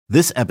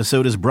This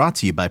episode is brought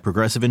to you by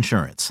Progressive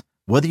Insurance.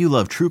 Whether you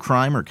love true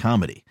crime or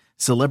comedy,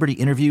 celebrity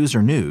interviews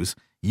or news,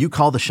 you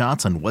call the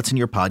shots on what's in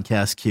your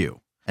podcast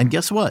queue. And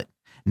guess what?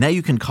 Now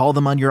you can call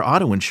them on your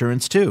auto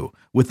insurance too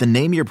with the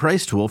Name Your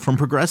Price tool from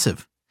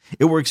Progressive.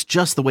 It works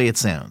just the way it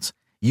sounds.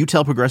 You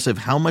tell Progressive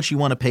how much you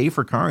want to pay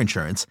for car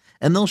insurance,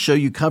 and they'll show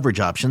you coverage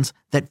options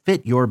that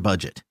fit your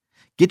budget.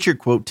 Get your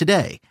quote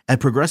today at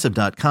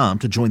Progressive.com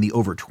to join the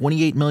over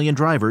 28 million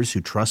drivers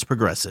who trust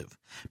Progressive.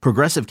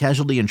 Progressive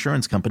Casualty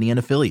Insurance Company and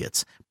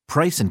Affiliates.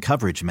 Price and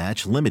coverage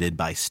match limited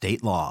by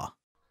state law.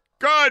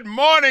 Good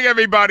morning,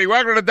 everybody.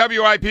 Welcome to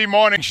the WIP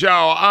Morning Show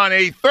on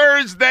a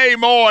Thursday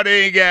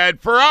morning.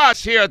 And for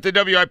us here at the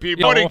WIP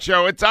Morning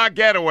Show, it's our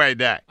getaway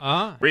day.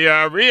 We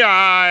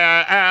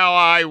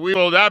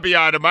will not be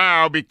on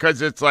tomorrow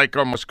because it's like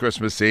almost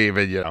Christmas Eve,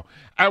 and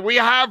And we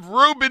have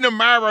Ruben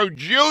Amaro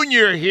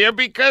Jr. here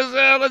because,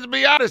 let's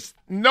be honest,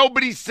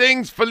 nobody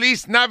sings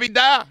Feliz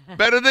Navidad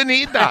better than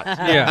he does.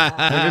 Yeah.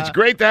 And it's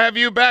great to have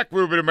you back,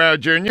 Ruben Amaro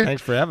Jr.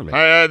 Thanks for having me.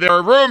 There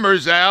are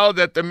rumors, Al,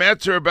 that the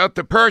Mets are about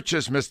to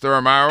purchase Mr.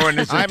 Amaro and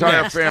his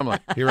entire family.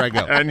 Here I go.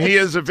 And he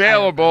is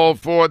available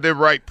for the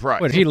right price.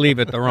 But he'd leave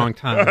at the wrong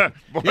time.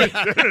 He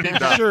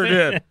sure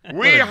did.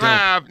 We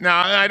have,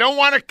 now, I don't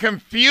want to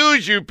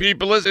confuse you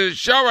people listening to the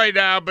show right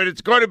now, but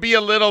it's going to be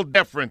a little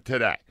different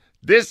today.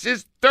 This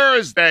is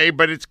Thursday,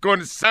 but it's going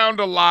to sound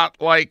a lot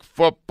like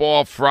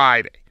Football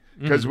Friday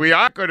because we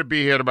are going to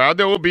be here tomorrow.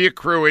 There will be a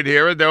crew in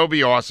here, and they'll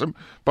be awesome.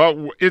 But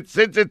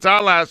since it's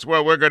our last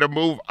one, we're going to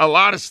move a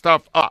lot of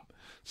stuff up.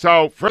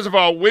 So, first of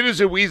all,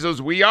 Winners and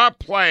Weasels, we are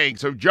playing,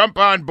 so jump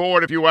on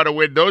board if you want to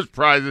win those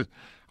prizes.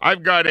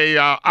 I've got a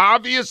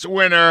obvious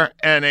winner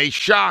and a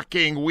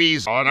shocking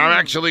weasel, and I'm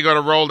actually going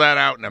to roll that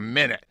out in a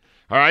minute.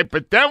 All right,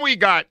 but then we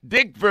got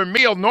Dick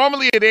Vermeil,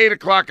 normally at 8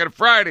 o'clock on a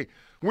Friday.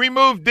 We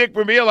moved Dick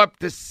Vermeil up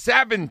to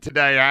 7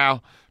 today,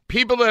 Al.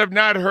 People that have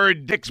not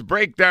heard Dick's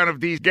breakdown of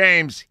these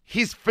games,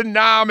 he's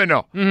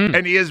phenomenal.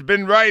 And he has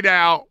been right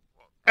out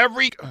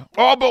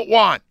all but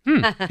one.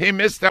 He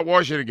missed that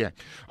Washington game.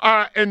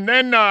 And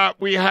then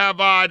we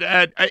have on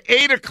at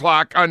 8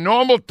 o'clock on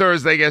normal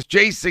Thursday, I guess,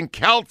 Jason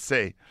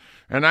Kelsey.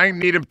 And I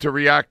need him to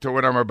react to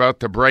what I'm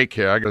about to break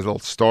here. I got a little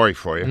story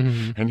for you.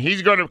 And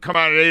he's going to come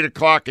out at 8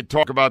 o'clock and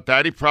talk about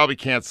that. He probably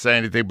can't say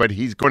anything, but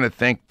he's going to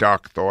think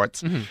dark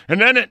thoughts. And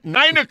then at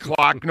 9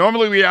 o'clock,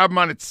 normally we have him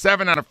on at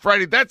 7 on a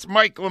Friday. That's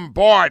Mike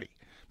Lombardi.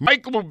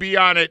 Michael will be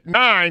on at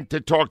 9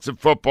 to talk some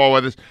football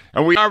with us.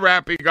 And we are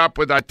wrapping up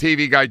with our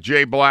TV guy,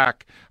 Jay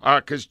Black,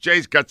 because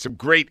Jay's got some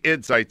great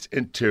insights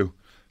into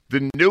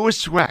the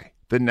newest way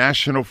the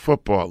National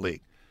Football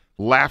League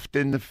laughed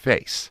in the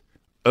face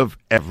of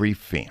every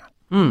fan.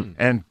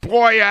 And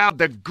boy, Al,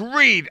 the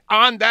greed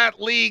on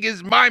that league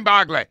is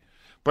mind-boggling.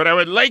 But I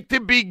would like to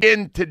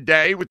begin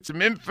today with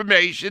some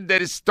information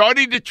that is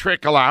starting to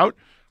trickle out.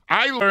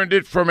 I learned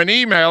it from an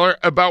emailer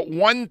about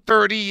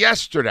 1:30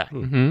 yesterday.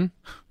 The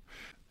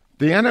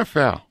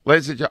NFL,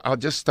 ladies and gentlemen, I'll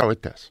just start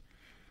with this.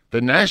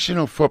 The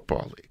National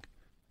Football League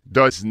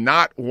does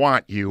not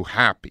want you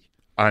happy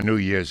on New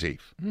Year's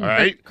Eve. All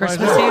right?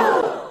 Christmas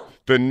Eve?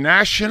 The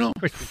National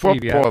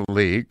Football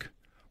League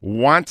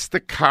wants the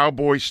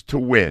Cowboys to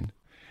win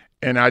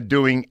and are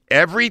doing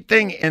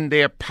everything in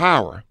their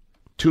power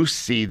to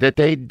see that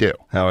they do.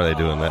 How are they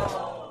doing this?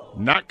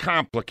 Not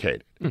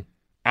complicated.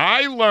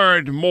 I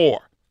learned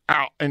more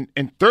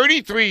in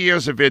 33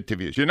 years of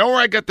interviews. You know where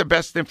I got the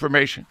best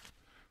information?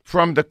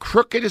 From the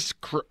crookedest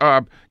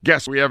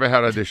guest we ever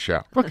had on this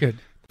show. Crooked.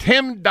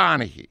 Tim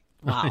Donaghy.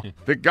 Wow.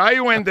 The guy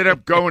who ended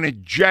up going to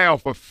jail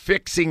for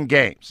fixing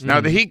games.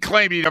 Now, he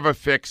claimed he never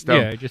fixed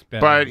them,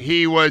 but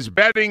he was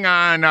betting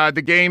on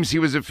the games he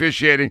was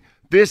officiating.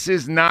 This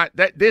is not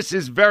that. This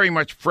is very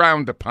much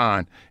frowned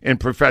upon in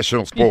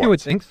professional sports. You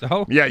would think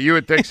so. Yeah, you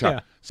would think so. Yeah.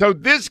 So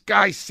this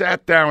guy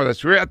sat down with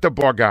us. We were at the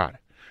Borgata,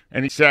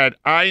 and he said,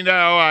 "I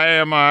know I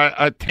am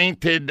a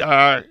tainted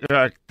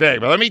thing,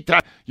 but let me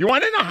tell you. You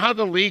want to know how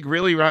the league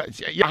really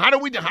runs? How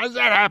does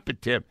that happen,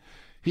 Tim?"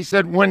 He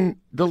said, "When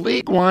the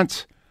league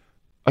wants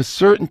a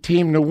certain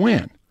team to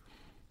win,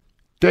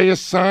 they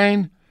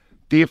assign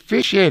the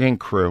officiating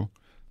crew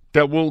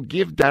that will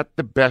give that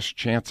the best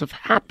chance of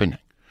happening."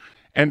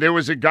 And there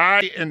was a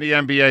guy in the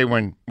NBA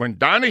when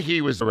Donaghy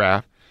was the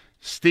ref,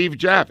 Steve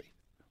Javi,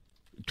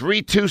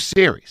 3-2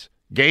 series,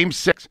 Game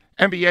 6.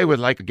 NBA would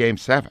like a Game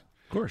 7.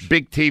 Of course.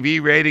 Big TV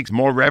ratings,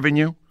 more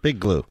revenue.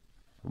 Big glue.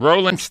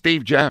 Rolling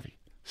Steve Javi.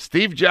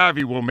 Steve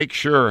Javi will make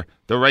sure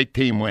the right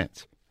team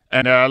wins.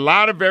 And a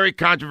lot of very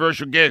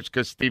controversial games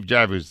because Steve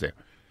Javi was there.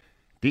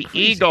 The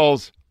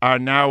Eagles are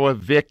now a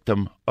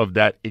victim of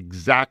that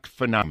exact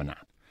phenomenon.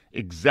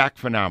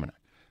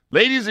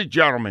 Ladies and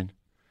gentlemen,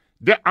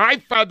 I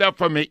found out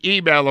from an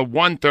email of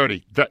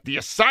 1:30 that the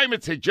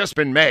assignments had just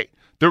been made.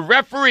 The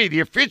referee,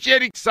 the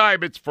officiating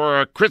assignments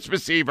for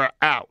Christmas Eve are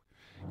out.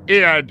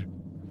 And,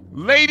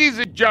 ladies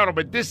and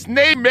gentlemen, this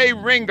name may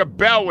ring a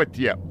bell with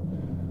you.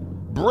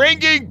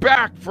 Bringing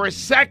back for a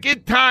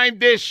second time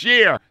this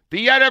year,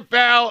 the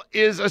NFL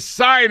is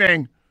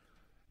assigning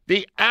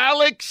the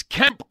Alex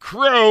Kemp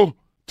crew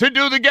to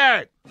do the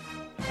game.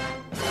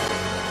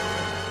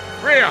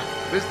 Rhea,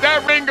 does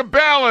that ring a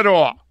bell at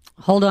all?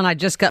 Hold on, I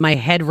just got my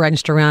head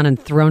wrenched around and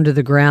thrown to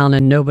the ground,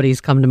 and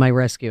nobody's come to my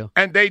rescue.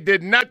 And they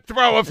did not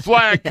throw a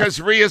flag because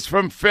Rhea's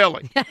from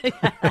Philly.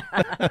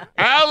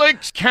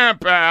 Alex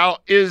Campbell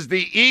is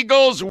the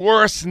Eagles'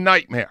 worst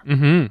nightmare.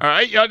 Mm-hmm. All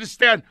right, you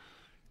understand?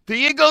 The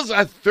Eagles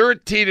are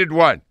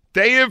 13-1.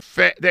 They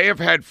have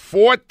had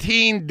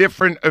 14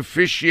 different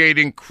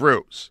officiating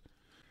crews.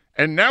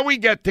 And now we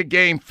get to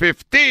game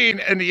 15,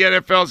 and the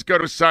NFL's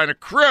going to assign a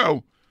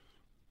crew.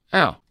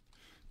 Al,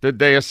 did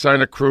they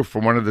assign a crew for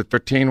one of the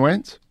 13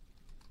 wins?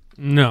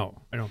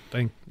 No, I don't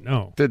think.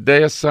 No. Did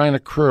they assign a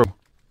crew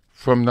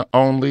from the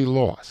only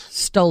loss?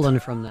 Stolen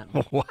from them.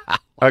 Wow.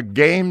 A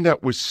game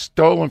that was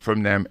stolen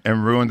from them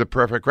and ruined the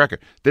perfect record.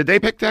 Did they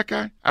pick that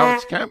guy,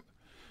 Alex Kemp?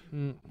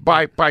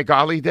 By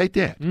golly, they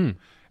did. And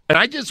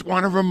I just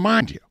want to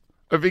remind you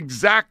of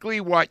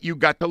exactly what you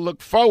got to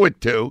look forward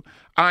to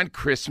on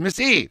Christmas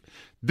Eve.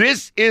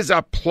 This is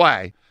a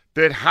play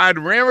that had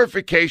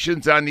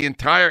ramifications on the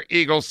entire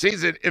Eagles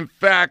season. In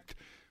fact,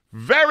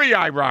 very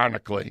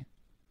ironically,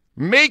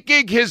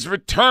 making his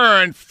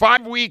return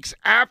 5 weeks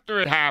after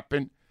it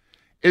happened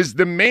is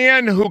the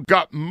man who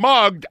got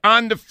mugged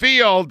on the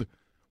field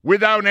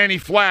without any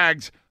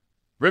flags.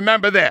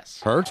 Remember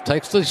this. Hurts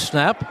takes the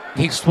snap.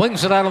 He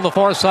swings it out on the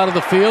far side of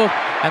the field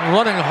and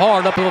running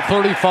hard up to the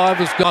 35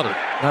 has got it.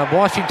 Now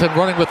Washington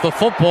running with the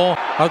football.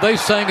 Are they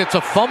saying it's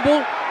a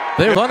fumble?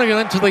 They're running it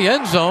into the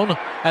end zone,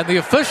 and the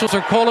officials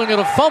are calling it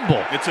a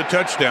fumble. It's a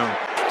touchdown.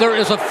 There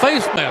is a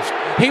face mask.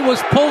 He was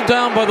pulled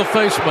down by the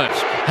face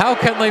mask. How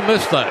can they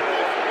miss that?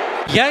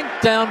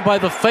 Yanked down by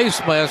the face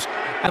mask,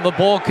 and the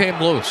ball came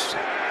loose.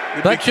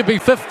 That should be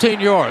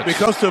 15 yards.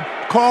 Because the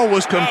call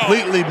was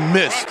completely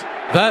missed.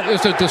 That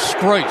is a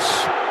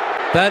disgrace.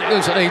 That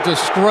is a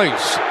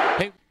disgrace.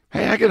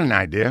 Hey, I got an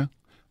idea.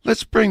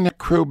 Let's bring that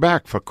crew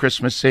back for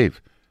Christmas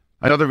Eve.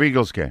 Another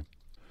Eagles game.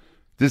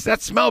 Does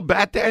that smell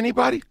bad to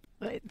anybody?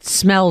 It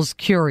smells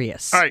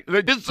curious. All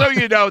right, just so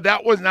you know,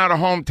 that was not a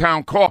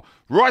hometown call.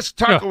 Ross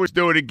Tucker was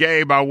doing a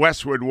game on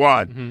Westwood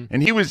One,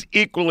 and he was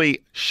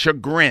equally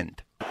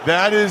chagrined.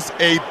 That is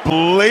a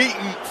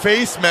blatant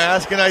face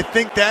mask, and I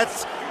think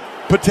that's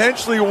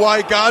potentially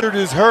why Goddard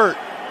is hurt.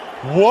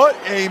 What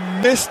a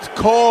missed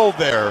call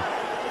there.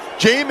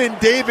 Jamin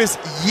Davis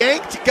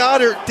yanked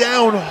Goddard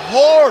down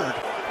hard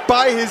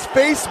by his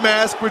face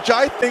mask, which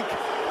I think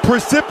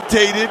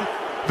precipitated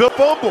the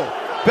fumble.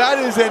 That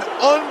is an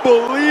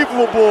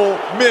unbelievable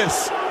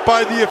miss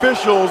by the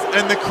officials,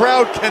 and the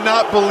crowd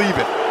cannot believe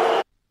it.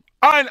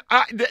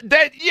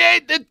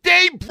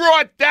 They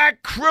brought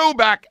that crew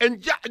back,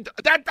 and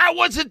that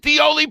wasn't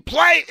the only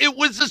play. It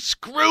was a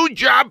screw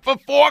job for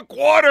 4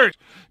 quarters.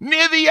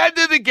 Near the end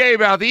of the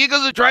game, Al, the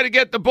Eagles are trying to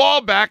get the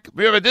ball back.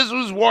 Remember, this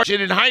was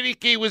Washington.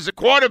 Heineke was the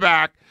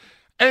quarterback.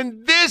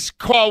 And this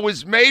call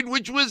was made,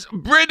 which was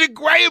Brendan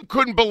Graham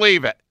couldn't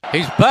believe it.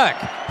 He's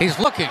back. He's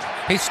looking.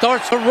 He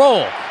starts to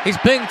roll. He's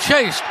being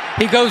chased.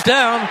 He goes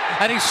down,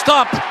 and he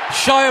stopped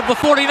shy of the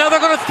 40. Now they're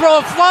going to throw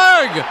a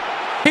flag.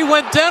 He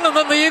went down, and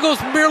then the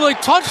Eagles merely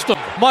touched him.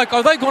 Mike,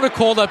 are they going to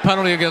call that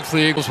penalty against the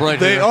Eagles right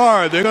here? They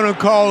are. They're going to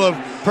call a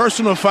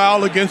personal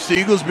foul against the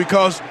Eagles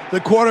because the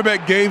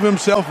quarterback gave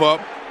himself up,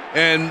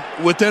 and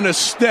within a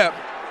step,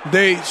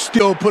 they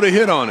still put a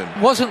hit on him.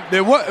 It wasn't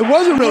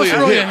really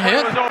a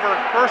hit. It was over.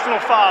 Personal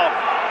foul.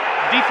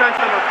 Defense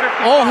number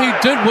 50. All he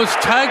did was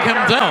tag him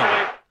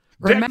down.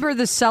 Remember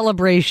the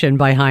celebration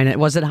behind it?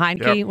 Was it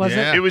Heineke? Yep. Was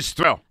it? It was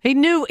Thrill. He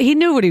knew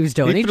what he was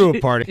doing. He threw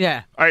a party.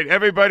 Yeah. All right,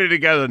 everybody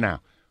together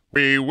now.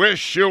 We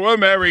wish you a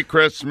Merry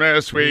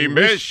Christmas. We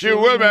miss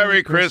you a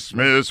Merry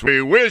Christmas.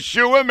 We wish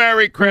you a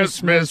Merry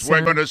Christmas.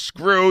 We're going to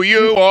screw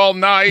you all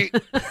night.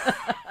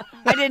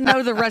 I didn't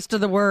know the rest of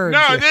the words.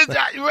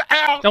 No,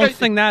 Al. Don't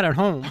sing that at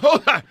home.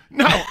 Hold on.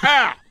 No,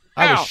 Al.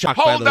 I was Al, shocked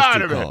by hold those on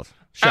two a minute. calls.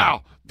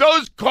 Al,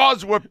 those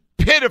calls were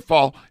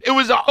pitiful. It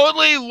was the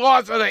only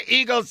loss of the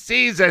Eagles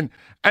season.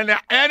 And the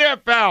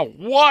NFL,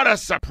 what a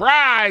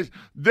surprise.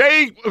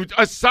 They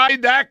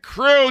assigned that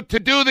crew to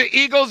do the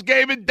Eagles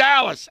game in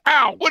Dallas.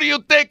 Al, what do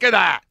you think of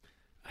that?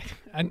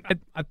 I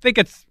think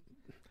it's.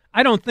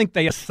 I don't think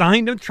they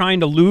assigned him trying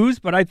to lose,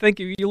 but I think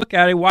if you look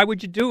at it, why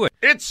would you do it?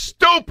 It's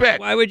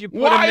stupid. Why would you put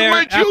him Why there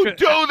would you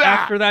do that?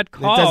 after that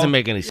call? It doesn't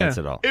make any sense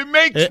at all. It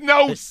makes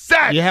no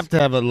sense. You have to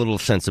have a little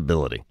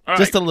sensibility. All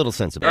Just right. a little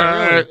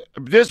sensibility.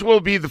 This will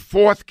be the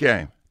 4th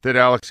game that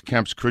Alex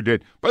Kemp's crew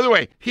did. By the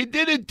way, he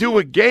didn't do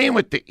a game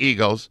with the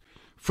Eagles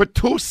for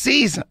 2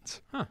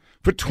 seasons.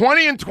 For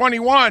 20 and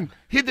 21,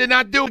 he did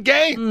not do a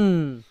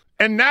game.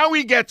 And now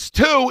he gets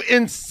 2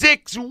 in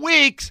 6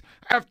 weeks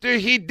after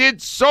he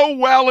did so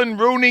well in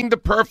ruining the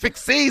perfect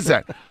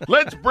season.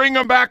 Let's bring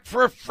him back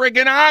for a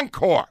friggin'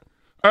 encore.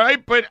 All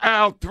right, but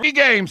Al, 3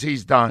 games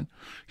he's done.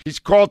 He's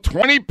called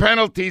 20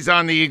 penalties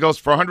on the Eagles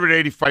for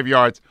 185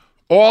 yards.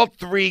 All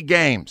 3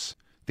 games,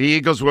 the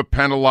Eagles were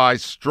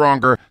penalized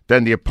stronger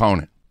than the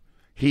opponent.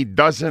 He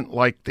doesn't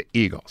like the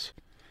Eagles.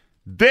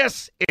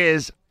 This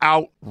is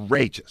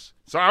outrageous.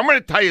 So I'm going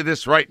to tell you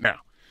this right now.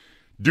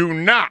 Do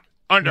not,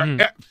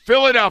 under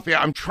Philadelphia,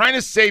 I'm trying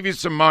to save you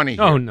some money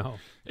here. Oh, no.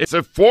 It's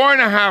a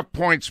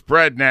 4.5-point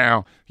spread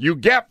now. You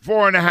get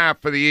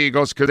 4.5 for the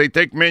Eagles because they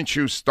think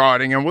Minshew's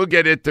starting, and we'll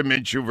get into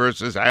Minshew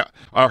versus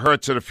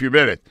Hurts in a few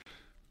minutes.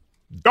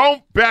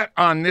 Don't bet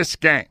on this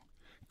game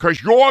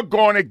because you're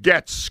going to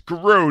get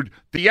screwed.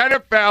 The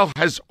NFL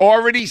has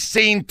already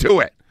seen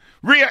to it.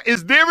 Rhea,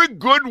 is there a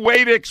good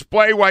way to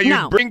explain why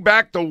you bring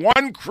back the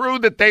one crew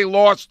that they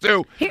lost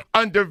to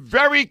under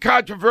very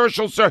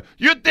controversial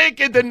You're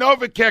thinking the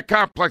NovaCare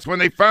complex when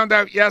they found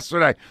out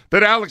yesterday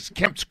that Alex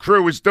Kemp's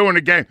crew was doing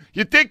a game.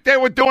 You think they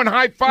were doing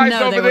high fives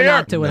over there? No, they were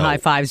not doing high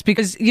fives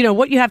because,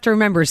 what you have to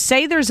remember,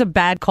 say there's a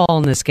bad call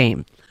in this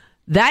game.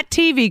 That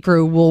TV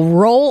crew will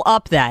roll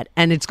up that,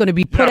 and it's going to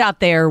be put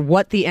out there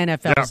what the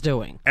NFL is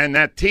doing. And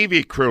that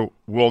TV crew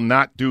will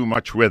not do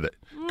much with it.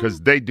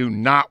 Because they do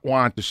not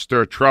want to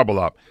stir trouble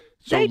up.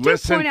 So they do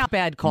listen, point out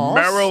bad calls.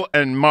 Merrill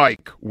and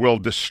Mike will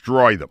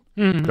destroy them.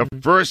 The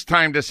first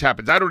time this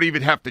happens, I don't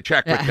even have to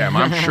check with them.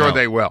 I'm sure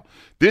they will.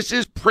 This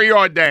is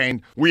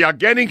preordained. We are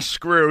getting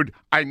screwed.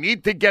 I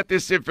need to get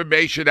this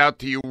information out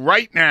to you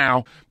right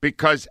now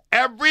because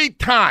every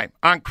time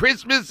on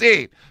Christmas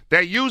Eve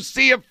that you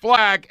see a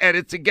flag and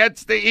it's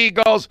against the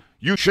Eagles,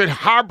 you should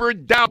harbor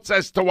doubts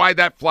as to why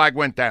that flag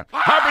went down.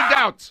 Harbor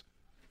doubts.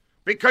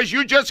 Because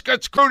you just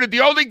got screwed.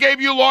 The only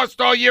game you lost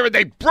all year, and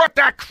they brought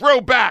that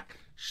crew back.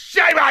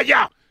 Shame on you.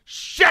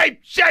 Shame,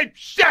 shame,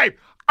 shame.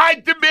 I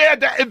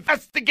demand an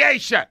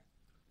investigation.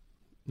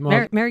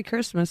 Merry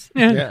Christmas.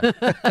 Yeah.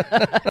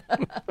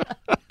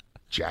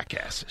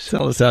 Jackasses.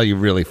 Tell us how you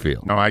really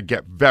feel. No, I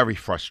get very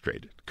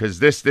frustrated because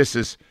this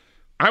is,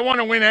 I want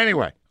to win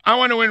anyway. I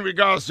want to win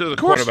regardless of who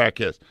the quarterback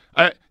is.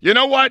 You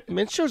know what?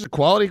 Minshew's a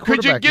quality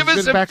quarterback. Could you give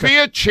us a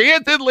fair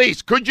chance at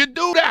least? Could you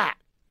do that?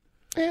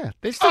 Yeah,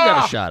 they still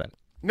got a shot at it.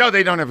 No,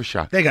 they don't have a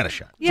shot. They got a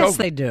shot. Yes,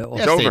 they do.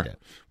 Yes, it's they over. do.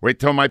 Wait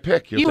till my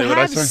pick. You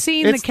have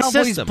seen the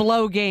Cowboys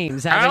blow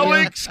games, haven't you?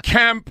 Alex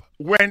Kemp,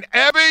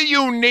 whenever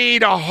you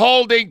need a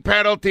holding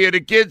penalty at a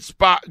good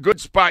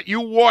spot,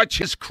 you watch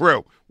his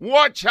crew.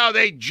 Watch how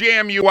they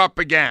jam you up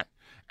again.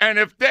 And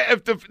if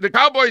the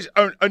Cowboys,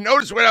 a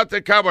notice went out to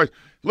the Cowboys,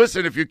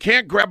 listen, if you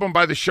can't grab them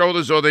by the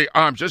shoulders or the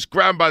arms, just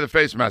grab them by the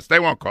face mask. They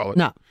won't call it.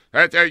 No.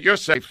 You're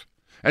safe.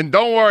 And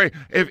don't worry,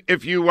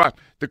 if you,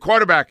 the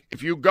quarterback,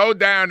 if you go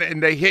down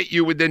and they hit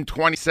you within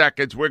 20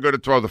 seconds, we're going to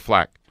throw the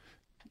flag.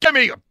 Give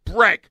me a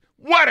break.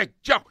 What a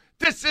joke.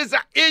 This is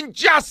an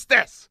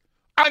injustice.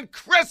 On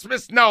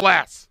Christmas, no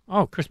less.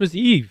 Oh, Christmas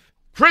Eve.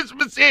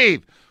 Christmas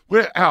Eve.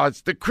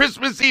 It's the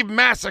Christmas Eve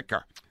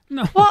massacre.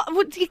 No. Well,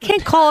 you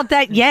can't call it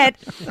that yet.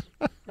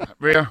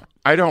 Rhea,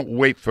 I don't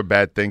wait for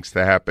bad things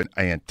to happen.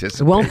 I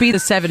anticipate. It won't be the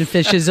 7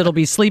 fishes. It'll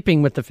be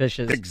sleeping with the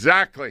fishes.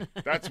 Exactly.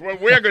 That's what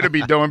we're going to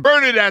be doing.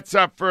 Bernadette's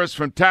up first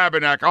from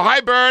Tabernacle.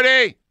 Hi,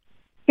 Bernie.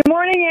 Good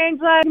morning,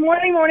 Angela. Good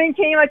morning,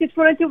 team. I just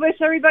wanted to wish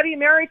everybody a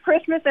Merry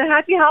Christmas and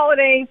Happy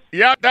Holidays.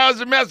 Yep, that was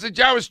a message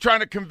I was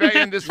trying to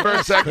convey in this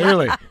first segment.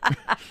 Clearly.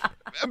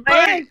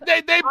 Bernie,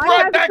 they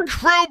brought that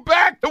crew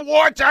back to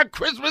watch on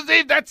Christmas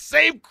Eve. That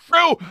same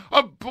crew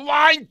of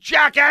blind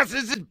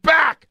jackasses is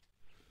back.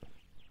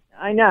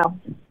 I know.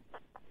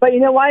 But you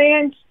know what,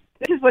 Ange?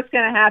 This is what's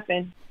going to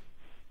happen.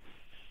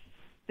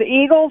 The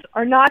Eagles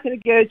are not going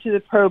to go to the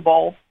Pro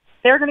Bowl.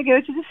 They're going to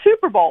go to the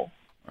Super Bowl.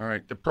 All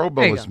right, the Pro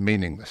Bowl is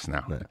meaningless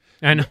now.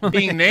 I know.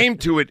 Being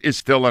named to it is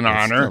still an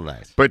honor, still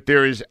nice. But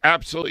there is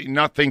absolutely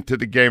nothing to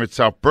the game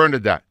itself.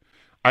 Bernadette,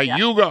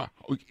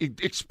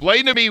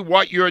 explain to me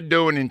what you're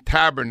doing in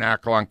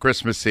Tabernacle on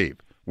Christmas Eve.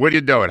 What are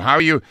you doing? How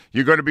are you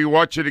going to be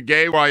watching the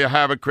game while you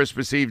have a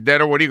Christmas Eve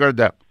dinner? What are you going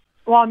to do?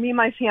 Well, me and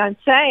my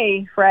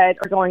fiancé, Fred,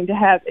 are going to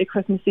have a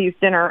Christmas Eve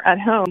dinner at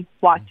home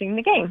watching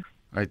the game.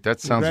 All right,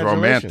 that sounds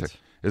romantic.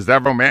 Is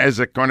that romantic? Is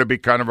it going to be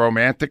kind of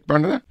romantic,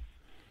 Bernadette?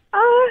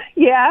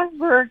 Yeah,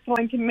 we're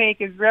going to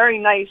make a very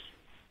nice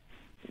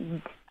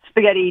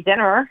spaghetti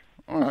dinner.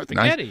 Oh, that's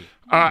Spaghetti.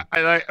 nice.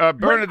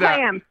 Bernadette,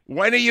 clam.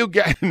 when are you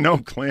getting no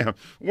clam?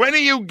 When are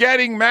you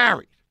getting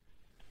married?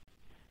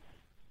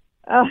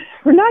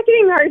 We're not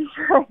getting married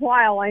for a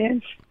while,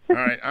 Ange. All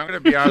right, I'm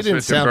going to be honest You didn't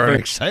with you, sound Bernie. very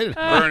excited.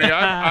 Bernie,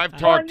 I've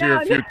talked to you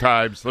a few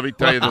times. Let me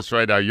tell you this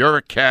right now. You're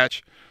a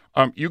catch.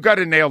 You got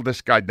to nail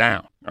this guy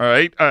down, all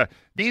right?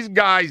 These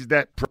guys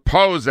that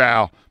propose,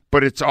 Al,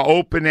 but it's an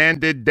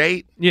open-ended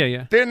date.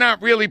 Yeah. They're not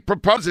really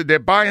proposing. They're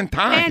buying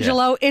time.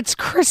 Angelo, it's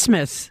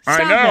Christmas. Stop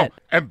I know. it.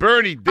 And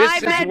Bernie,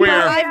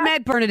 I've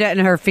met Bernadette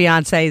and her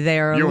fiance.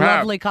 They're a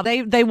lovely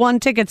couple. They won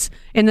tickets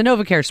in the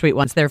NovaCare suite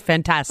once. They're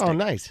fantastic. Oh,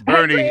 nice.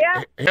 Bernie,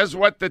 here's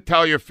what to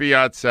tell your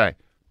fiance.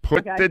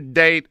 Put the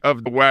date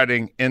of the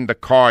wedding in the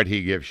card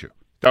he gives you.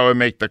 That would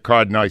make the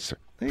card nicer.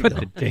 Put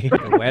the date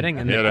of the wedding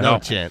in the No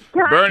chance.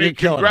 Bernie,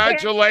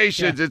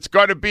 congratulations. It's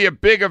going to be a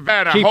big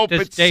event. I Keep hope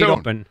this it's date soon.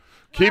 open.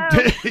 Save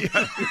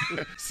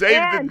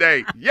the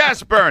date.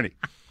 Yes, Bernie.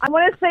 I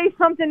want to say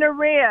something to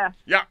Rhea.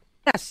 Yeah.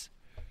 Yes.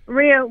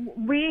 Rhea,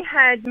 we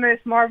had the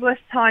most marvelous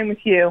time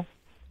with you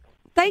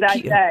Thank that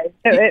you. day.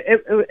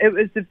 It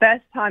was the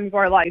best time of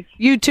our life.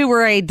 You two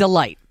were a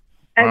delight.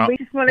 And we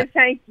just want to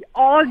thank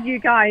all of you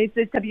guys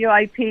at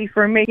WIP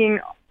for making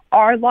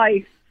our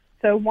life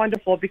so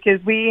wonderful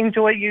because we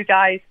enjoy you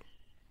guys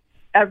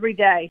every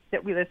day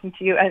that we listen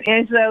to you. And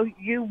Angelo,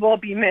 you will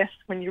be missed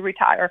when you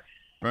retire.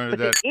 But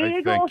the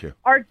Eagles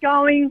are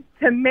going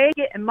to make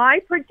it. And my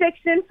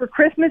prediction for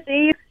Christmas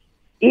Eve,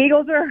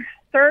 Eagles are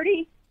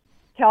 30,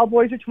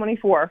 Cowboys are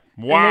 24.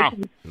 Wow.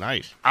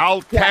 Nice.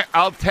 I'll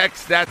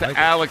text that to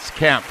Alex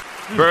Kemp.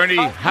 Bernie,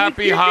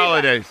 happy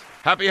holidays.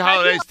 Happy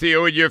holidays to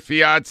you and your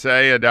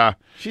fiance. And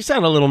she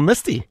sounded a little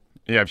misty.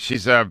 Yeah,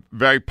 she's a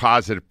very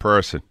positive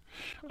person.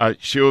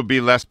 She will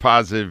be less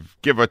positive,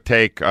 give or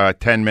take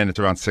 10 minutes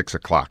around 6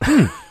 o'clock.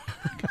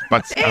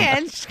 But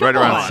right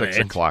around 6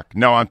 o'clock.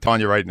 No, I'm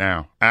telling you right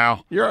now,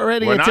 Al. You're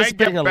already when I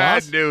anticipating get a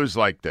bad loss? news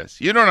like this,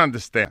 you don't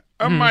understand.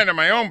 I'm minding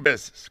my own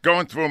business,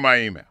 going through my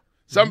email.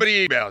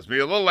 Somebody emails me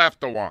a little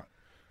after 1.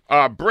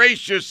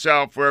 Brace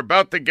yourself. We're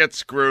about to get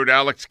screwed.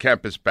 Alex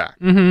Kemp is back.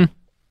 Ruined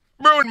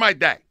my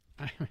day.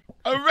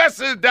 The rest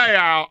of the day,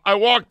 Al, I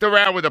walked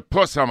around with a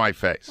puss on my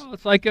face. Well,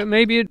 it's like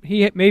maybe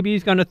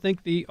he's going to think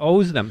he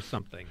owes them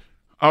something.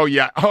 Oh,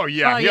 yeah.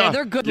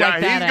 They're good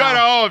like that, he's going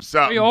to owe him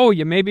something. We owe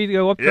you. Maybe you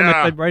go up to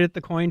him right at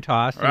the coin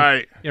toss. And,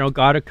 right.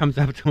 Goddard comes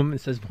up to him and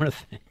says, "What a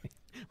thing."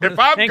 If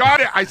I'm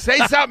Goddard, I say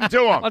something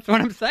to him. That's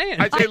what I'm saying.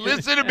 I say,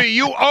 listen to me.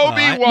 You owe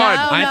me one.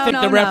 I think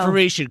the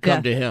referee should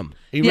come to him.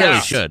 He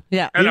really should.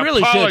 Yeah. And he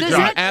really should.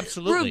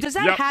 Absolutely. Rube, does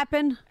that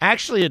happen?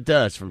 Actually, it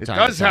does from time to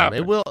time. It does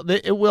happen.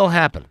 It will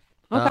happen.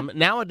 Okay.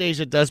 Nowadays,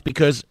 it does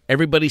because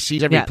everybody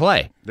sees every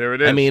play. There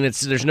it is. I mean,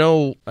 there's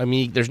no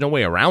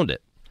way around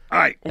it. All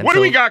right, what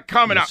do we got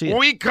coming up? When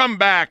we come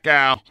back,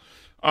 Al,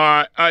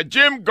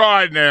 Jim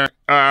Gardner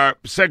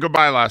said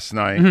goodbye last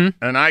night,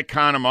 an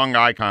icon among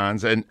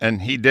icons,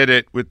 and he did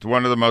it with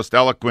one of the most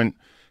eloquent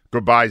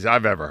goodbyes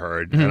I've ever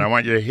heard, and I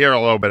want you to hear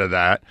a little bit of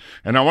that.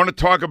 And I want to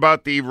talk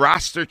about the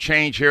roster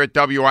change here at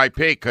WIP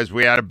because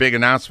we had a big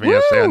announcement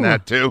yesterday on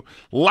that, too.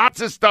 Lots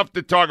of stuff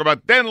to talk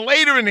about. Then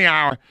later in the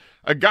hour,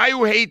 a guy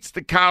who hates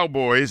the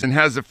Cowboys and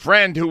has a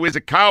friend who is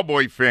a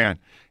Cowboy fan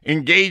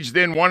engaged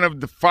in one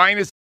of the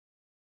finest.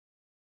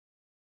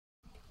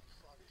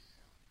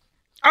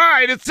 All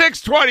right, it's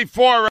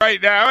 6:24 right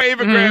now.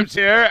 Ava Graham's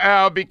here.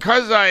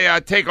 Because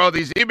I take all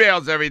these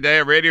emails every day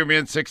at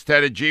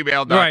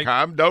radioman610@gmail.com.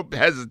 Right. Don't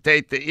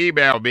hesitate to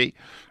email me.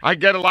 I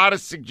get a lot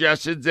of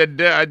suggestions, and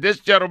this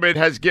gentleman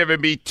has given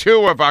me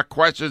 2 of our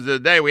questions of the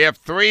day. We have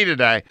 3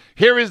 today.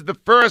 Here is the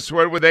first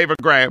one with Ava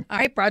Graham. All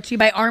right, brought to you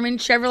by Armin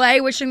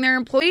Chevrolet, wishing their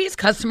employees,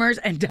 customers,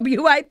 and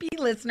WIP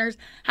listeners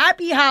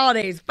happy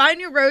holidays.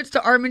 Find your roads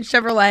to Armin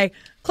Chevrolet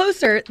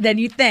closer than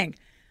you think.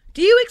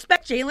 Do you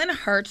expect Jalen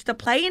Hurts to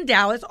play in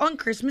Dallas on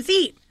Christmas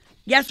Eve?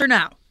 Yes or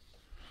no?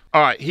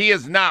 All right, he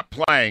is not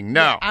playing,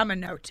 no. Yeah, I'm a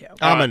no, too.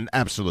 I'm an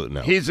absolute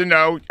no. He's a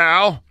no.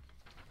 Al?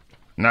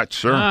 Not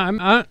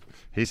sure.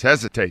 He's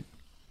hesitating.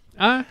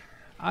 I'm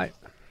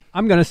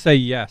going to say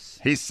yes.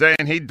 He's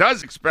saying he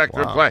does expect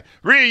to play.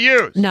 Rhea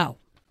Hughes? No.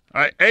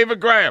 All right, Ava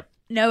Graham?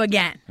 No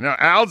again. No,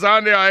 Al's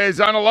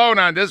he's on alone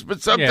on this,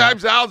 but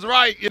sometimes Al's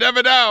right. You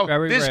never know.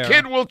 This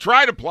kid will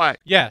try to play.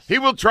 Yes. He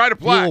will try to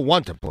play. He will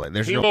want to play.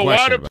 There's he no will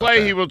question want to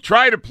play. He will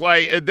try to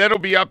play, and then it'll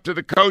be up to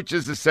the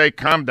coaches to say,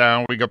 calm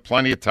down. We got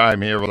plenty of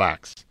time here.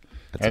 Relax.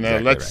 That's and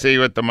exactly let's right. see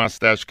what the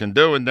mustache can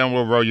do, and then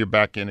we'll roll you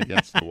back in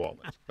against the wall.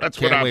 That's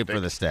what I'm Can't wait thinking.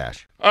 for the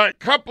stash. All right,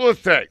 couple of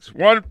things.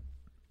 One,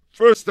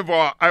 first of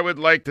all, I would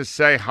like to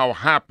say how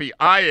happy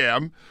I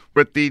am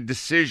with the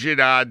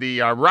decision on the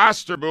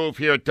roster move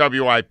here at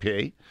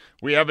WIP.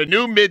 We have a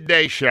new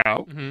midday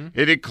show.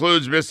 It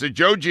includes Mr.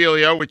 Joe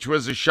Giglio, which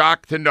was a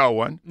shock to no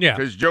one. Yeah.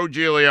 Because Joe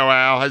Giglio,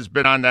 Al, has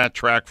been on that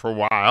track for a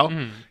while.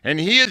 And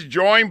he is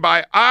joined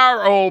by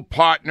our old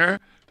partner,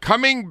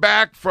 coming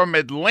back from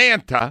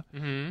Atlanta,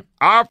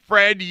 our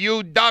friend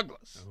Hugh Douglas.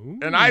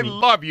 And I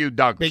love Hugh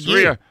Douglas.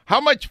 Rhea, how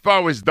much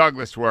fun was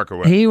Douglas working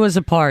with? He was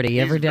a party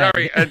every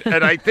day.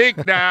 And I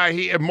think now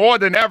he more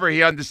than ever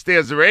he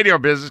understands the radio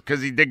business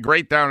because he did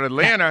great down in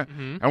Atlanta.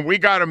 And we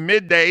got him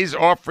middays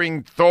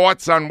offering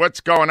thoughts on what's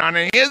going on.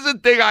 And here's the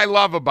thing I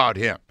love about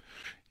him.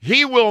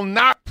 He will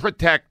not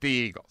protect the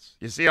Eagles.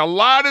 You see, a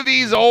lot of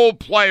these old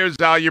players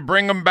now, you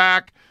bring them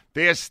back,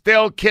 they're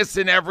still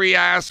kissing every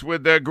ass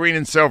with the green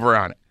and silver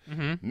on it.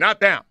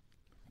 Not them.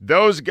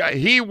 Those guys,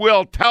 he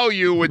will tell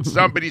you when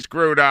somebody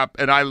screwed up,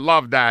 and I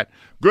love that.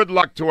 Good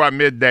luck to our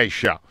midday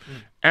show.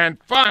 And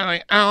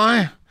finally,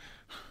 I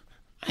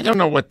don't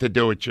know what to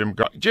do with Jim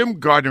Gardner. Jim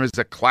Gardner is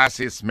the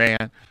classiest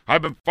man.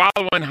 I've been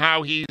following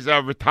how he's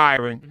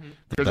retiring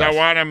because I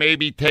want to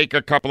maybe take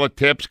a couple of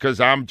tips because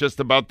I'm just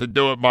about to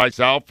do it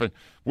myself. And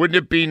wouldn't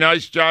it be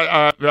nice,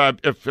 John,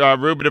 if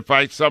Ruben, if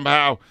I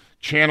somehow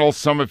channel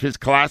some of his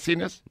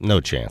classiness? No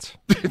chance.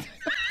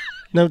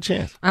 No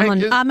chance.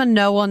 I'm a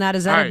no on that.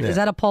 Is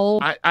that a poll?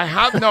 I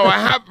have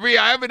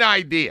an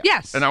idea.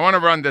 Yes. And I want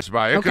to run this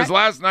by you because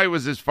last night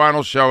was his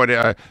final show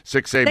at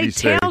 6 ABC.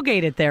 They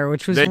tailgated there,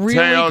 which was really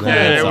cool.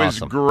 It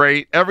was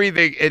great.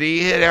 Everything, and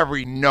he hit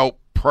every note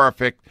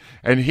perfect.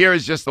 And here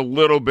is just a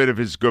little bit of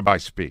his goodbye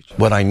speech.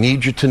 What I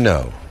need you to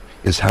know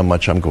is how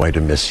much I'm going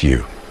to miss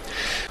you.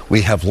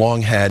 We have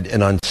long had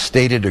an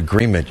unstated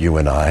agreement, you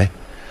and I.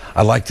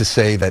 I like to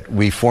say that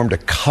we formed a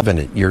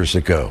covenant years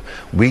ago.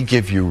 We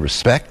give you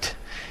respect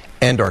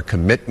and our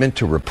commitment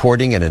to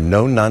reporting in a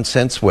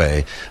no-nonsense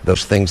way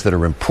those things that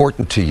are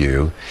important to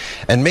you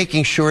and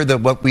making sure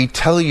that what we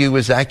tell you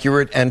is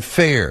accurate and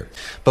fair.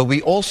 But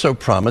we also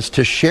promise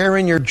to share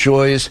in your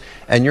joys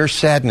and your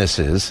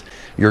sadnesses,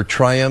 your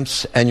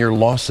triumphs and your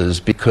losses,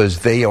 because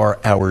they are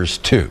ours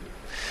too.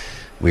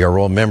 We are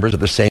all members of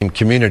the same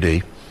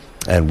community,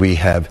 and we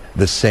have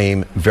the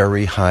same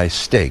very high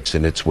stakes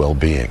in its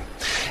well-being.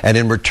 And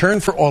in return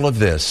for all of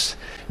this,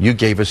 you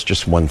gave us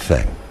just one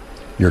thing,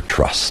 your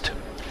trust.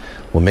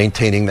 Well,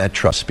 maintaining that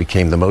trust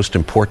became the most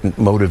important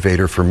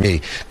motivator for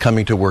me,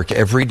 coming to work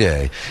every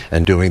day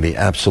and doing the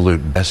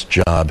absolute best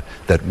job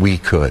that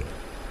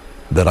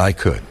I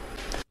could.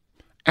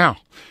 Ow.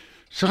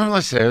 So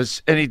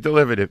listen, and he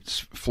delivered it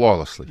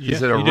flawlessly. Yeah,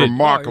 he's a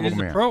remarkable he's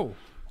man. A pro.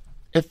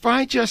 If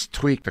I just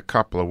tweaked a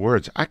couple of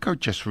words, I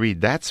could just read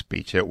that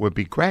speech. It would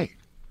be great.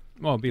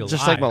 Well, it'd be a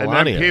Just lie. like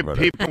Melania. And then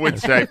people would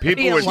say,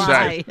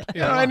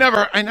 I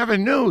never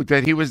knew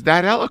that he was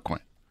that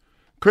eloquent.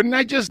 Couldn't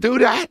I just do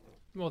that?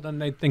 Well, then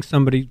they'd think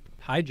somebody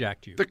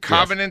hijacked you. The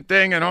covenant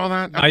thing and all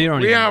that? No, you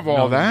don't we even have all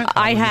know that.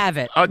 I have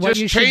it. I'll What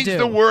just you should change do.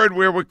 the word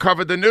where we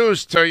cover the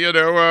news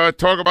to,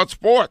 talk about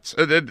sports.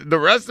 The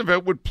rest of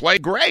it would play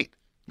great.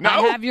 No?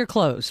 I have your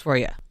clothes for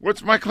you.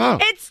 What's my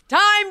clothes? It's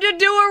time to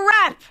do a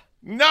rap.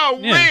 No,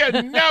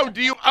 Leah, no.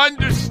 Do you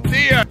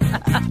understand?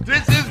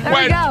 This is There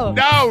we when.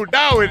 go.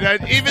 No.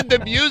 Even the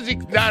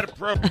music's not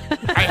appropriate.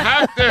 I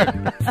have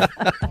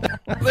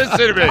to.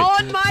 Listen to me.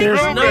 On my There's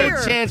career.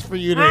 no chance for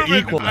you to Ruben,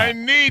 equal that. I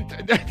need.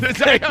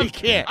 You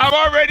can't. I'm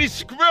already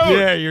screwed.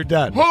 Yeah, you're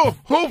done.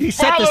 Who He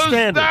set the follows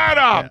standard. that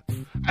up?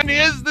 And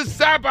here's the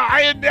sad part.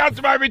 I announced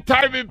my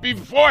retirement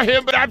before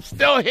him, but I'm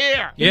still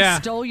here. He Yeah.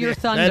 stole your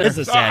thunder. That is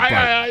a So sad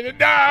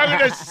part. I'm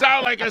going to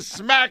sound like a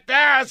smacked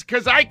ass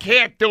because I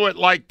can't do it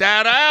like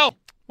that, Al.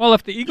 Well,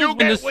 if the Eagles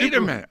win the Super Wait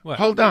a minute. What?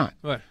 Hold on.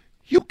 What?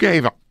 You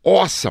gave an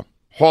awesome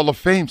Hall of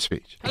Fame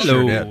speech.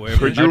 Hello, Could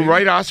everybody. you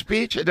write our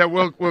speech and then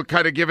we'll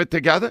kind of give it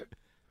together?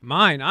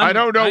 Mine. I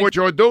don't know what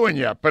you're doing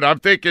yet, but I'm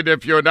thinking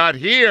if you're not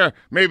here,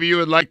 maybe you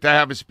would like to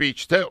have a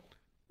speech too.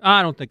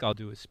 I don't think I'll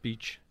do a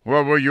speech.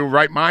 Well, will you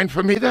write mine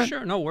for me then?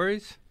 Sure, no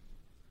worries.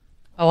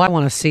 Oh, I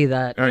want to see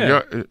that.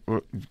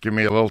 Give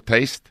me a little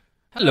taste.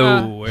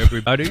 Hello,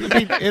 everybody.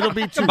 It'll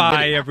be too Goodbye,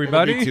 witty.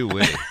 everybody. It'll be too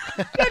witty.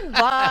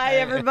 Goodbye,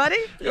 everybody.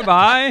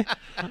 Goodbye.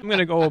 I'm going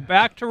to go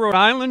back to Rhode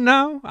Island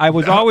now. I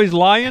was always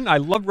lying. I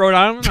love Rhode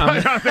Island.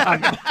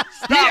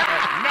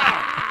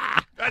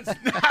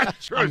 That's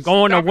not true. I'm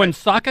going to Stop it.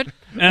 Woonsocket,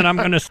 and I'm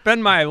going to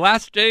spend my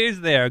last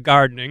days there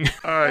gardening.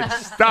 All right,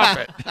 stop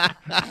it.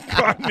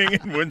 Gardening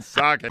in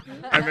Woonsocket.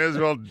 I may as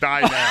well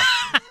die now.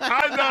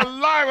 On the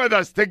line with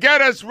us to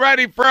get us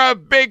ready for a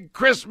big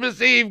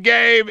Christmas Eve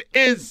game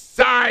is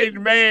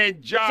Sign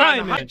Man John.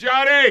 Sign Man. Hi,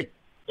 Johnny.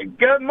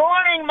 Good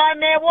morning, my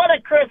man. What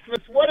a Christmas.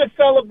 What a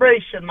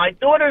celebration. My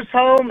daughter's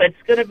home.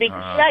 It's going to be... She's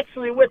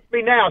actually with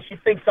me now. She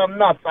thinks I'm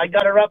nuts. I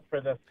got her up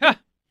for this.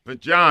 But,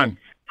 John,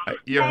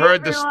 you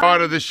heard the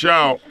start of the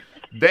show.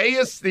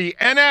 The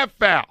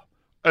NFL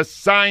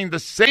assigned the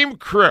same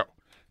crew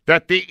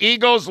that the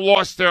Eagles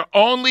lost their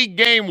only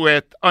game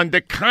with under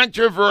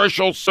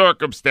controversial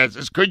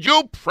circumstances. Could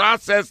you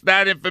process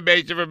that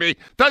information for me?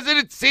 Doesn't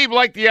it seem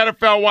like the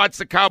NFL wants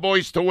the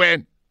Cowboys to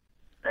win?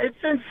 It's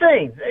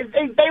insane.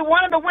 They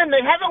wanted to win.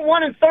 They haven't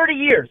won in 30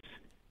 years.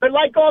 They're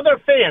like all their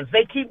fans.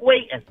 They keep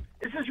waiting.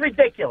 This is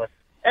ridiculous.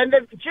 And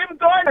if Jim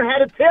Gardner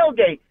had a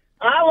tailgate,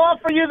 I'll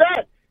offer you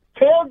that.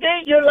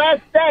 Tailgate your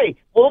last day.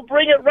 We'll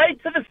bring it right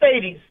to the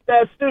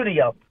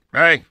studio.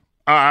 Hey,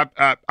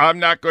 I'm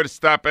not going to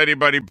stop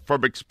anybody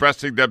from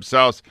expressing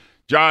themselves.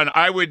 John,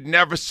 I would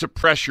never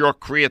suppress your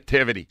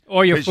creativity.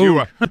 Or your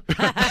food.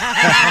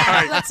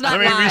 Let's not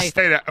Let me lie.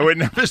 restate that. I would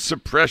never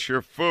suppress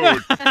your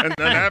food. And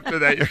then after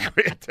that, your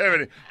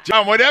creativity.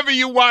 John, whatever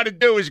you want to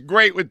do is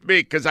great with me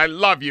because I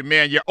love you,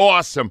 man. You're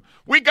awesome.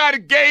 We got a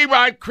game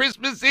on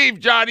Christmas Eve,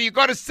 Johnny. You're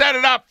going to set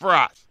it up for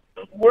us.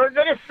 We're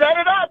going to set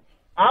it up.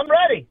 I'm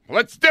ready.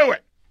 Let's do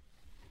it.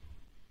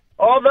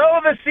 Although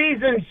the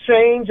seasons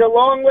change,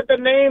 along with the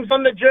names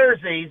on the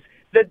jerseys,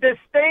 the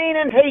disdain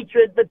and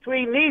hatred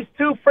between these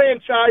two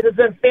franchises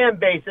and fan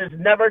bases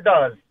never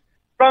does.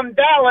 From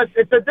Dallas,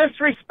 it's a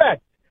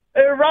disrespect,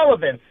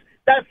 irrelevance,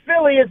 that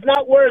Philly is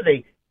not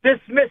worthy,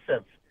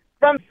 dismissive.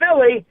 From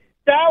Philly,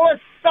 Dallas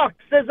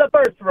sucks as a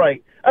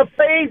birthright, a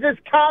phase as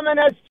common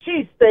as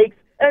cheesesteaks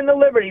and the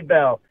Liberty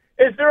Bell.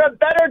 Is there a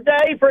better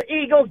day for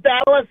Eagles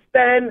Dallas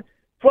than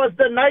 'twas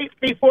the night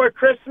before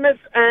Christmas?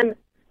 And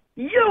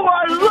you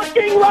are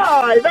looking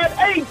live at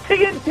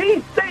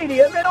AT&T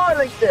Stadium in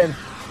Arlington.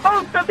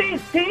 Both of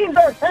these teams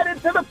are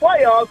headed to the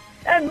playoffs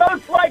and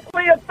most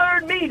likely a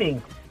third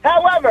meeting.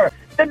 However,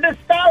 the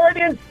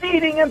disparity in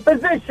seating and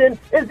position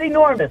is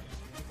enormous.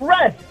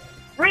 Rest,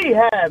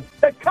 rehab,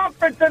 the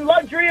comforts and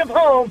luxury of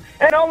home,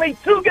 and only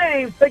 2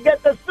 games to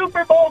get the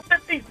Super Bowl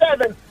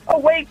 57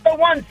 await the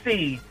 1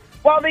 seed,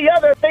 while the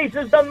other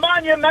faces the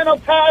monumental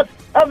task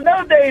of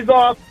no days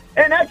off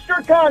and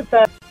extra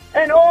contact,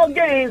 and all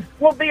games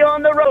will be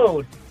on the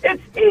road.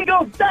 It's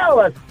Eagles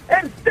Dallas,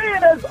 and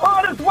Santa's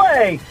on his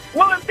way.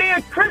 Will it be a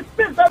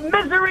Christmas of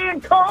misery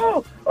and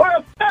coal, or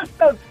a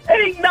festive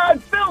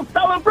eggnog-filled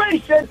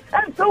celebration?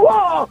 And to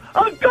all,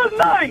 a good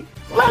night.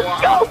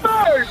 Let's go,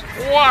 Birds!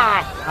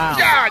 Wow.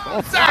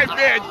 John, sorry,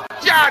 man.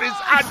 John is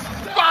on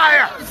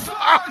fire.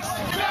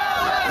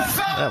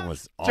 That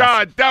was awesome.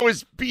 John, that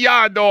was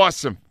beyond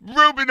awesome.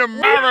 Ruben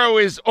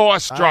Amaro is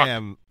awestruck. I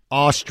am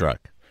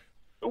awestruck.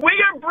 We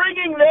are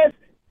bringing this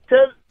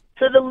to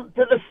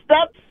the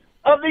steps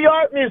of the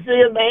Art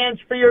Museum,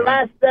 Hans, for your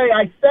last day.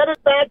 I said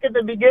it back at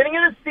the beginning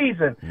of the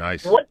season.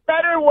 Nice. What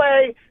better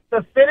way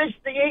to finish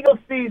the Eagles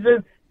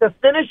season, to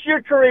finish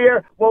your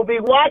career? We'll be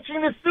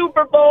watching the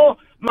Super Bowl.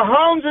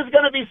 Mahomes is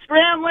going to be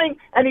scrambling,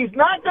 and he's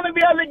not going to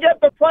be able to get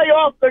the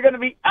playoffs. They're going to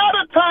be out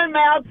of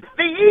timeouts.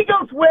 The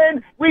Eagles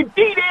win. We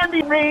beat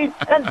Andy Reid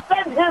and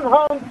send him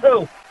home,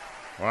 too.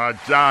 Wow,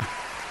 John,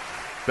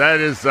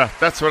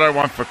 that's what I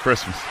want for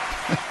Christmas.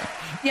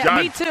 Yeah,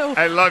 John, me too.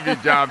 I love you,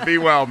 John. Be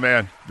well,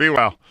 man. Be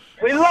well.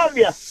 We love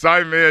you.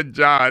 Sorry, man,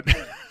 John.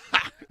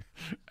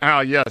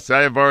 Al, yes,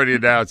 I have already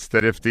announced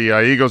that if the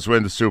Eagles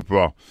win the Super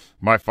Bowl,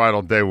 my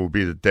final day will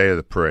be the day of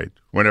the parade,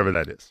 whenever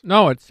that is.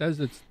 No, it says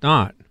it's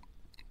not.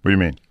 What do you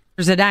mean?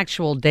 There's an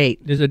actual date.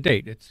 There's a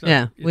date.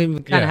 We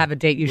kind of have a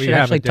date. You should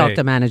actually talk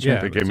to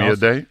management. They give me a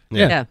date?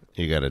 Yeah.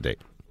 You got a date.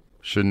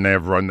 Shouldn't they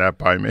have run that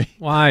by me?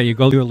 Why?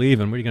 You're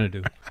leaving. What are you going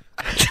to do?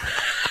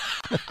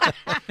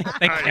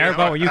 They care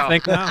about what you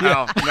think now?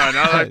 No, now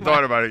that I've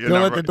thought about it.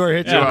 Don't let the door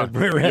hit you.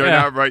 You're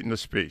not writing the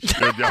speech.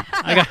 Good job.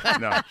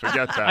 No,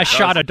 forget that. I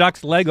shot a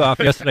duck's leg off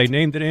yesterday,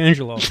 named it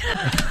Angelo.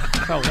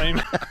 So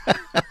lame.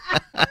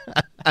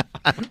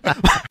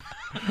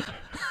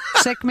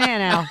 Sick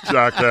man, Al.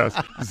 Jackass.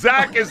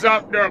 Zach is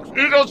up next.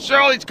 Eagles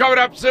Shirley's coming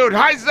up soon.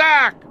 Hi,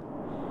 Zach.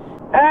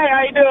 Hey,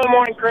 how you doing,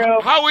 morning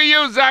crew? How are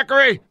you,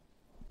 Zachary?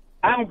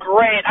 I'm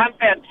great. I'm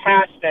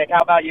fantastic. How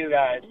about you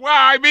guys? Well,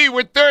 I mean,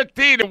 we're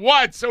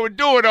 13-1, so we're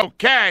doing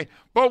okay.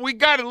 But we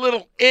got a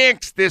little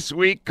angst this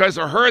week because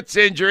of Hurts'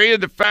 injury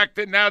and the fact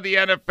that now the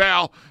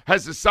NFL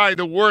has assigned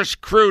the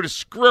worst crew to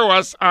screw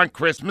us on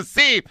Christmas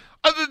Eve.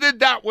 Other than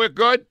that, we're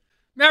good.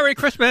 Merry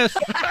Christmas.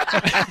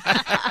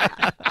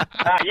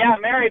 Yeah,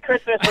 Merry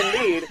Christmas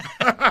indeed.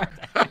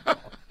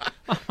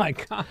 Oh, my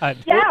God.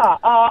 Yeah,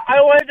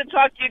 I wanted to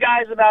talk to you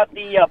guys about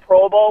the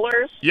Pro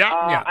Bowlers. Yeah.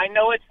 I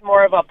know it's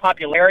more of a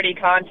popularity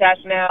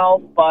contest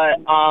now, but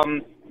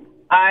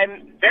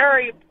I'm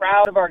very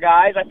proud of our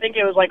guys. I think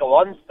it was like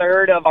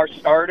 1/3 of our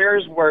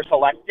starters were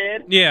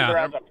selected either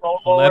as a Pro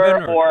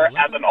Bowler or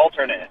as an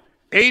alternate.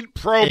 8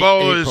 Pro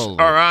Bowlers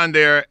are on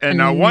there, and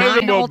one of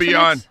them will be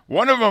on.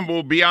 One of them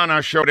will be on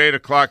our show at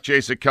 8:00.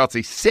 Jason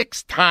Kelce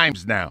 6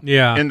 times now.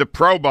 Yeah. In the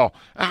Pro Bowl.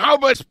 How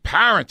about his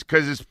parents?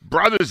 Because his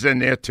brother's in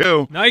there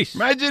too. Nice.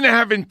 Imagine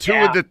having 2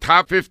 of the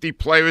top 50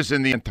 players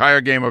in the entire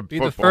game of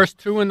football. The first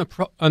 2 in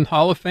the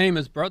Hall of Fame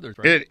as brothers.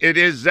 Right? It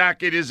is,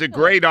 Zach. It is a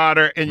great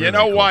honor, and you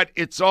know what?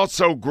 It's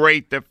also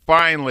great that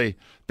finally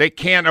they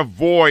can't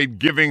avoid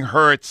giving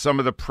Hurts some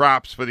of the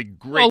props for the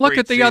great. Well, look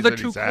at the other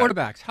season 2 he's had.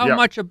 quarterbers. How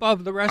much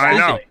above the rest I is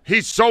know. he?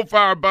 He's so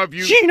far above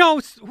you. Geno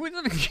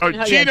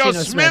Geno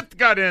Smith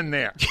got in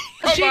there.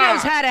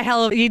 Geno's had a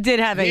hell of. He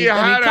did have a. He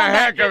had a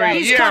heck of a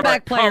He's year.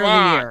 comeback but player come of the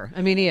on. year.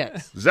 I mean, he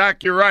is.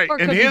 Zach, you're right. Or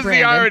And could be here's the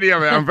Brandon. irony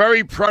of it. I'm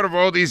very proud of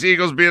all these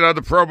Eagles being on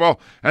the Pro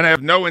Bowl, and I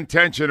have no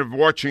intention of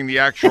watching the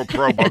actual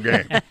Pro Bowl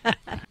game.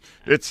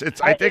 It's.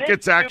 I think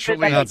it's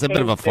actually. No, it's a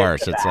bit of a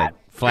farce. It's like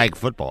flag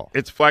football.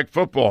 It's flag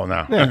football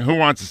now. And who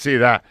wants to see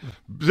that?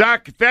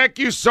 Zach, thank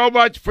you so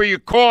much for your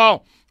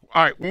call.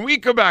 All right, when we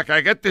come back, I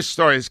got this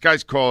story. This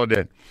guy's calling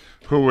in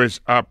who has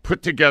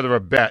put together a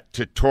bet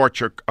to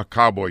torture a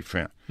Cowboy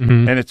fan.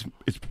 Mm-hmm. And it's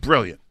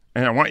brilliant.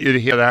 And I want you to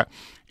hear that.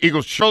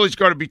 Eagles Shirley's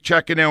going to be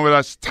checking in with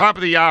us. Top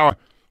of the hour.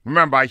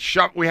 Remember,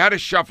 we had to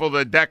shuffle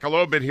the deck a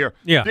little bit here.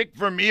 Yeah. Dick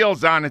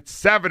Vermeil's on at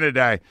 7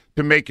 today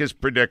to make his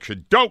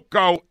prediction. Don't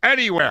go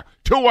anywhere.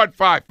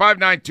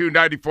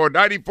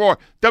 215-592-9494.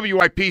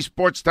 WIP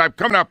Sports Time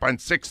coming up on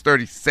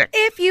 636.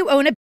 If you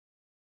own a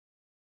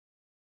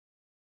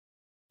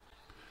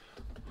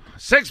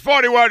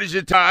 641 is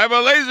your time.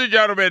 Well, ladies and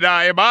gentlemen,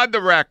 I am on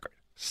the record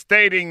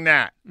stating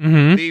that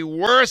the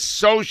worst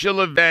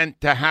social event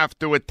to have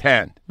to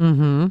attend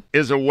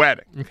is a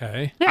wedding.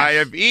 Okay. I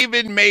have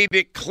even made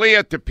it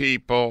clear to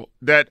people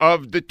that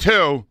of the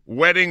 2,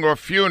 wedding or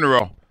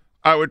funeral,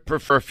 I would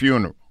prefer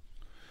funeral.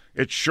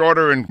 It's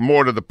shorter and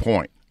more to the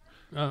point.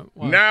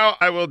 Now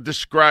I will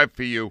describe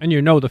for you. And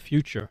you know the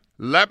future.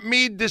 Let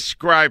me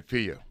describe for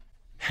you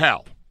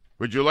hell.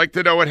 Would you like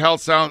to know what hell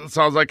sounds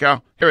like,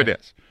 Al? Here it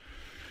is.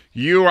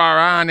 You are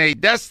on a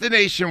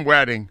destination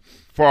wedding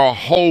for a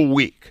whole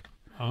week.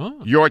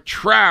 Oh. You're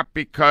trapped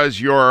because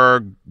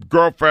your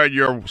girlfriend,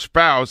 your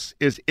spouse,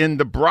 is in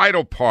the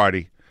bridal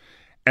party,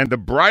 and the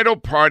bridal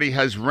party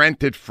has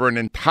rented for an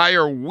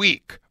entire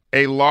week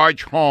a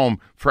large home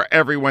for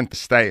everyone to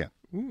stay in.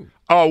 Ooh.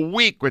 A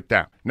week with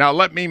them. Now,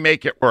 let me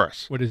make it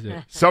worse. What is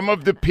it? Some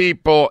of the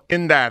people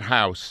in that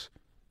house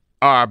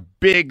are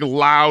big,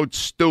 loud,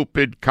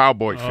 stupid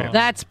Cowboy fans.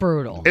 That's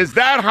brutal. Is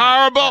that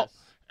horrible?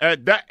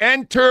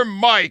 Enter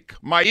Mike,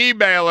 my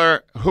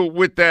emailer, who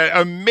with that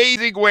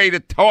amazing way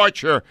to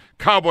torture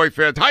Cowboy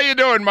fans. How you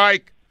doing,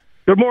 Mike?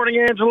 Good morning,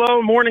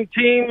 Angelo. Morning,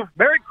 team.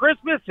 Merry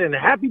Christmas and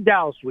Happy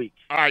Dallas Week.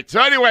 All right. So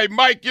anyway,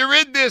 Mike, you're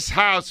in this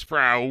house for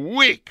a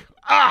week.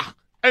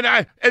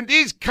 And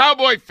these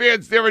Cowboy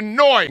fans, they're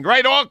annoying,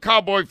 right? All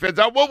Cowboy fans.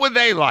 What were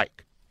they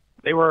like?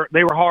 They were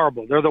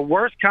horrible. They're the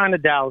worst kind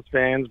of Dallas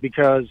fans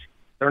because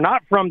they're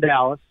not from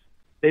Dallas.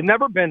 They've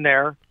never been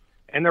there.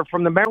 And they're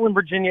from the Maryland,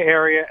 Virginia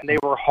area, and they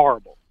were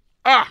horrible.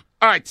 All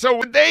right. So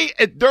would they,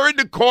 during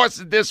the course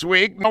of this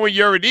week, knowing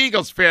you're an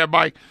Eagles fan,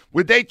 Mike,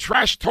 would they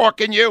trash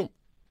talking you?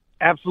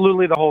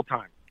 Absolutely the whole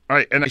time. All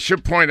right. And I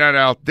should point that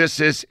out. This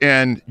is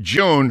in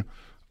June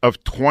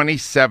of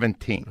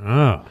 2017.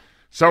 Oh.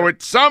 So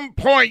at some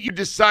point you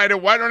decided,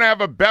 why don't I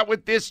have a bet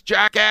with this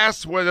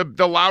jackass, with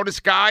the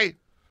loudest guy?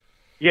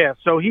 Yeah,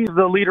 so he's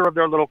the leader of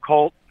their little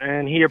cult,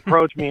 and he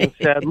approached me and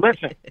said,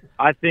 listen,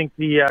 I think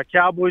the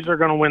Cowboys are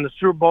going to win the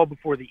Super Bowl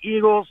before the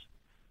Eagles.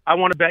 I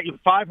want to bet you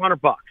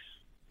 $500.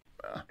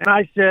 And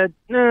I said,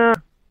 nah.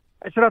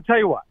 I said, I'll tell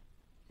you what.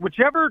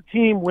 Whichever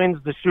team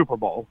wins the Super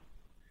Bowl,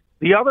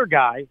 the other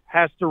guy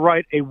has to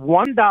write a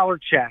 $1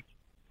 check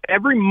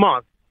every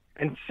month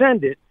and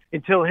send it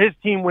until his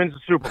team wins the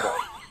Super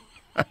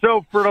Bowl.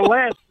 So for the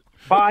last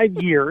 5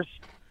 years,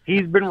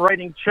 he's been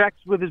writing checks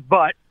with his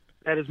butt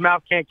that his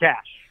mouth can't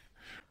cash.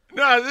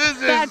 No, this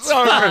is That's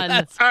so fun.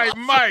 good. All right,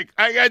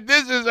 Mike,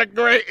 this is a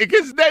great,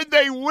 because then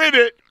they win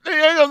it. The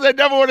Eagles, they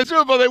never won a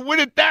Super Bowl. They win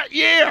it that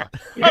year.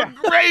 Yeah.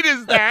 How great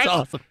is that? That's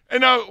awesome.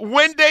 And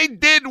when they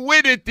did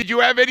win it, did you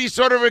have any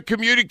sort of a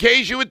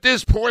communication with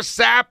this poor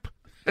sap?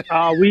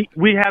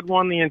 We had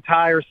one the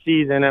entire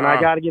season, and I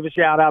got to give a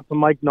shout-out to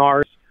Mike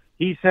Nars.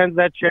 He sends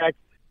that check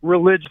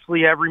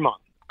religiously every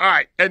month. All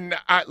right, and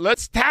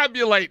let's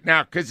tabulate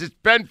now, because it's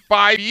been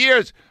 5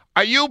 years.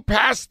 Are you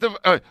past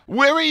the?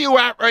 Where are you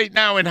at right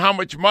now, and how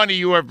much money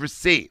you have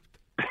received?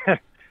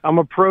 I'm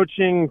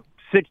approaching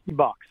 $60.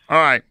 All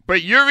right,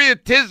 but you're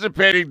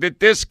anticipating that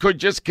this could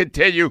just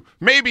continue,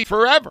 maybe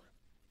forever.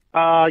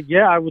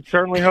 Yeah, I would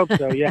certainly hope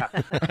so. Yeah. All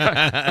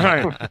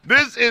right.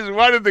 This is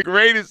one of the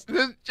greatest.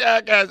 This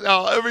jackass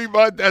every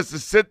month has to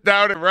sit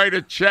down and write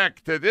a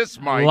check to this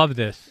Mike. I love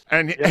this.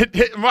 And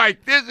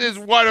Mike, this is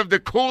one of the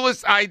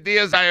coolest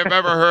ideas I have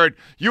ever heard.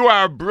 You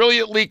are a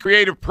brilliantly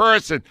creative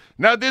person.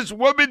 Now, this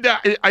woman,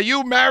 are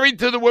you married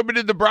to the woman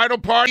in the bridal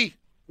party?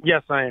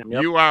 Yes, I am.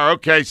 Yep. You are.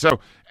 Okay. So,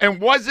 and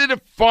was it a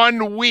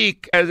fun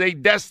week as a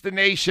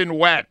destination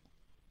wed?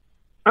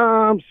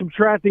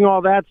 Subtracting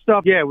all that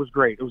stuff, yeah, it was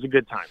great. It was a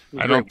good time.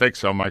 I don't think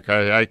so, Mike.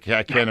 I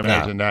can't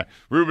imagine that.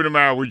 Ruben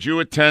Amaro, would you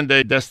attend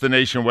a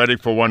destination wedding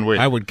for 1 week?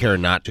 I would care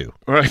not to.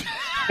 Right.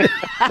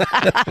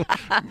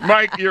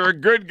 Mike, you're a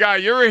good guy.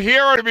 You're a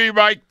hero to me,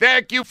 Mike.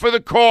 Thank you for the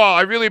call.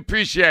 I really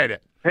appreciate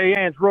it. Hey,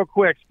 Ange, real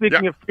quick.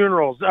 Speaking of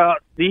funerals,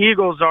 the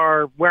Eagles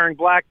are wearing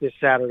black this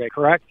Saturday,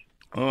 correct?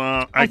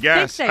 I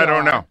guess. I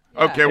don't know.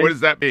 Yeah. Okay, what does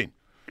that mean?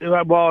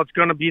 Well, it's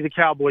going to be the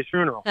Cowboys'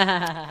 funeral.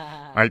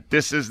 All right,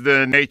 this is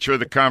the nature of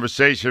the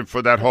conversation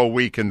for that whole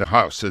week in the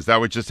house. Is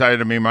that what you said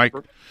to me, Mike?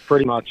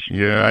 Pretty much.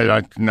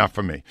 Yeah, not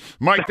for me.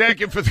 Mike,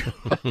 thank you for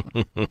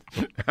the...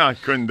 I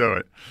couldn't do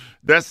it.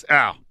 That's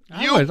Al.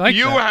 You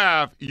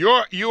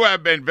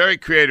have been very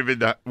creative in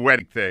the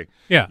wedding thing.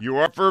 Yeah. You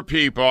offer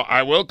people,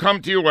 I will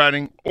come to your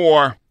wedding,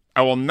 or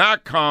I will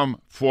not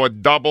come for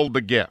double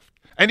the gift.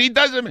 And he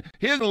doesn't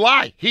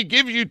lie. He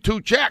gives you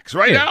 2 checks,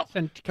 right, Al?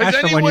 And cash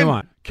the one you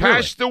want.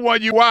 Cash the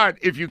one you want.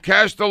 If you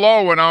cash the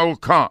low one, I will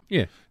come.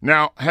 Yeah.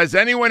 Now, has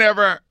anyone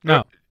ever...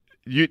 No.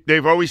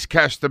 They've always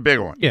cashed the big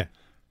one. Yeah.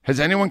 Has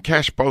anyone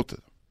cashed both of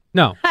them?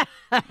 No.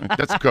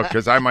 That's good,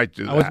 because I might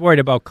do that. I was worried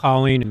about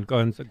Colleen and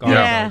guns.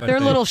 Yeah, they're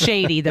a little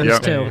shady, those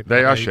two.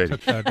 They are shady.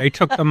 They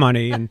took the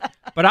money,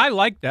 but I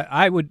like that.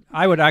 I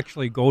would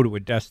actually go to a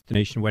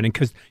destination wedding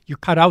because you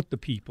cut out the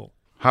people.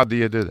 How do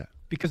you do that?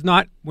 Because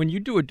when you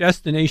do a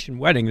destination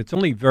wedding, it's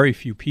only very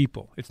few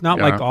people. It's not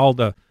like all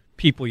the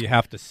people you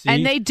have to see.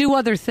 And they do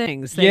other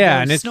things. They go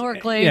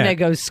snorkeling, they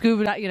go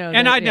scuba,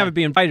 And I'd never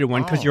be invited to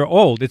one because you're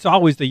old. It's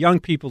always the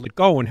young people that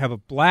go and have a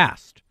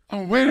blast.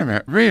 Oh, wait a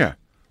minute, Rhea.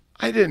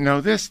 I didn't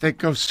know this. They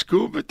go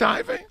scuba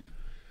diving?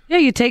 Yeah,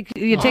 you take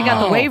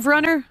out the wave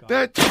runner.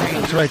 That's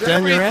right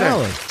down your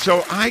alley.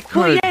 So I could.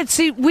 Well, yeah.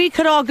 See, we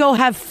could all go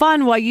have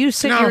fun while you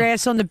sit your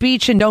ass on the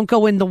beach and don't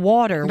go in the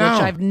water, which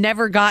I've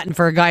never gotten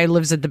for a guy who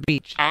lives at the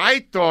beach.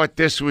 I thought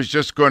this was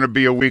just going to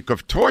be a week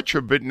of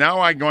torture, but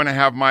now I'm going to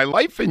have my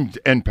life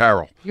in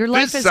peril. Your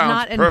life is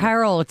not in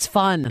peril. It's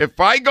fun. If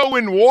I go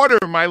in water,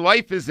 my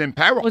life is in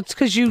peril. Well, it's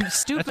because you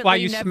stupidly That's why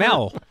you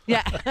smell.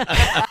 Yeah.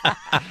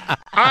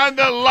 On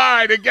the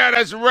line to get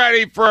us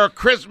ready for a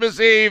Christmas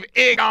Eve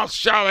Eagles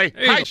Shirley.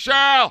 Hi,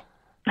 Cheryl.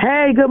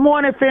 Hey, good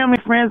morning, family,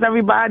 friends,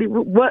 everybody.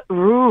 What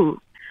Ruben.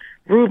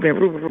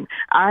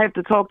 I have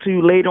to talk to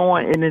you later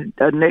on in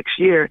the next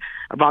year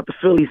about the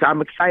Phillies.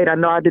 I'm excited. I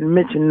know I didn't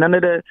mention none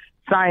of the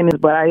signings,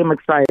 but I am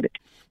excited.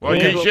 Well,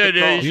 you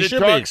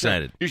should be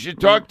excited. You should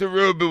talk to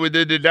Ruben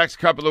within the next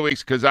couple of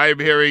weeks because I am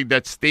hearing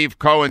that Steve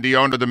Cohen, the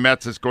owner of the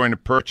Mets, is going to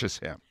purchase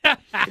him.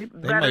 They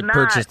might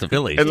purchase the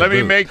Phillies. And let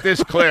me make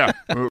this clear.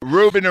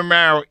 Ruben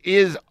Amaro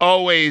is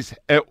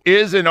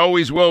and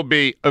always will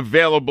be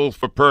available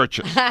for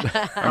purchase.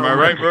 Am I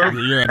right,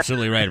 Ruben? You're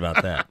absolutely right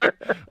about that.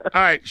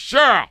 All right,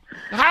 Cheryl,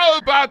 how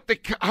about the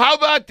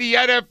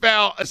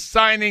NFL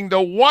assigning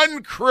the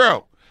one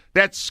crew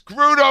that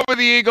screwed over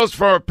the Eagles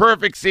for a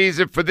perfect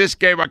season for this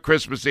game on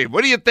Christmas Eve?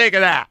 What do you think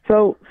of that?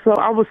 So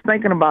I was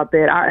thinking about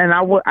that, and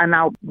I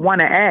want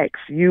to ask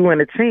you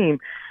and the team,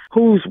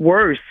 who's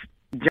worse,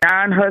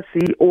 John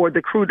Hussey or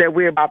the crew that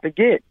we're about to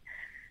get?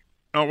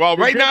 Oh, well,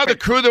 right now the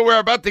crew that we're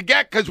about to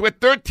get, because we're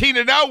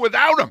 13-0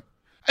 without him,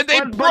 and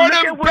they brought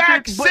him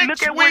back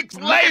 6 weeks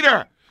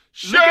later.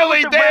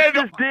 Surely they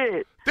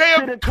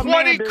have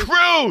 20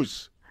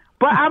 crews.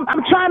 But I'm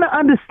trying to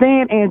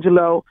understand,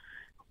 Angelo.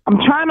 I'm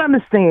trying to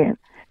understand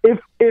if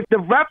the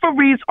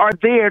referees are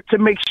there to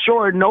make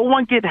sure no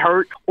one get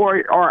hurt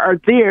or are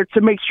there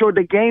to make sure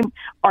the game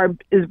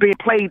is being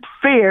played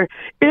fair.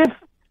 If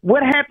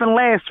what happened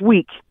last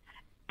week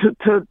to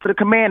the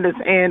Commanders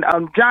and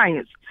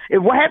Giants,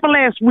 if what happened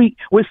last week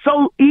was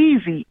so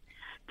easy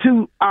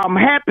to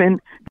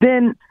happen,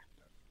 then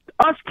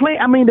us playing.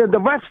 I mean, the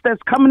refs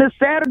that's coming this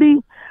Saturday.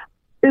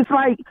 It's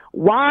like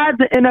why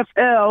the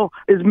NFL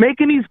is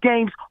making these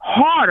games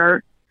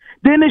harder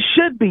than it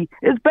should be.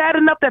 It's bad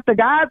enough that the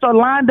guys are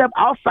lined up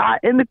outside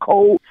in the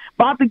cold,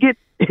 about to get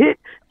hit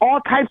all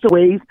types of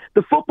ways.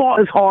 The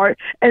football is hard,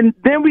 and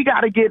then we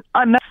got to get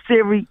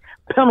unnecessary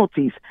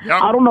penalties.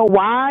 Yep. I don't know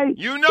why.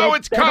 You know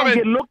it's coming.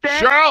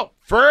 Cheryl,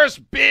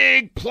 first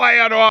big play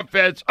on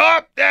offense.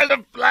 Up there's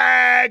a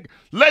flag.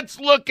 Let's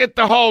look at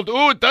the hold.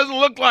 Ooh, it doesn't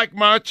look like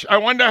much. I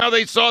wonder how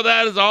they saw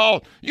that as a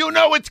hold. You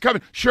know it's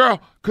coming. Cheryl,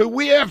 could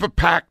we have a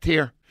pact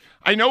here?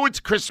 I know it's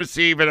Christmas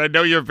Eve, and I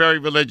know you're a very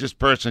religious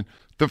person.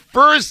 The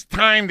first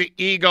time the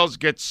Eagles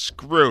get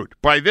screwed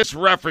by this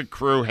referee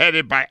crew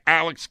headed by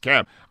Alex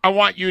Kemp, I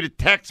want you to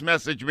text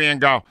message me and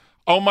go,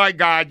 oh, my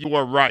God, you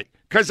were right.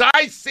 Because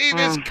I see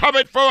this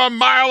coming from a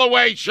mile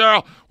away,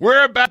 Cheryl.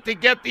 We're about to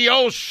get the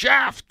old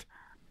shaft.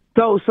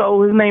 So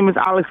his name is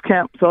Alex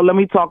Kemp. So let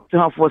me talk to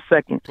him for a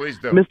second. Please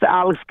do. Mr.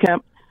 Alex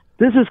Kemp,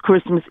 this is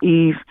Christmas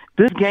Eve.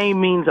 This game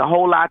means a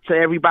whole lot to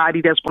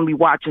everybody that's going to be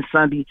watching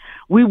Sunday.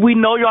 We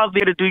know y'all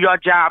there to do your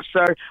job,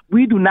 sir.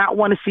 We do not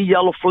want to see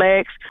yellow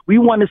flags. We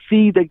want to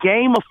see the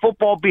game of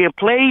football being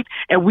played,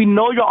 and we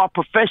know y'all are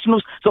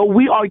professionals. So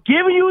we are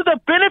giving you the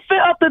benefit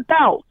of the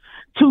doubt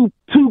to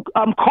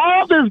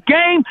call this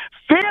game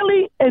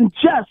fairly and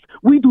just.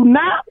 We do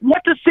not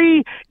want to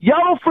see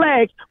yellow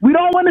flags. We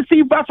don't want to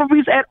see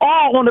referees at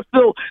all on the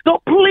field.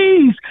 So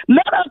please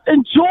let us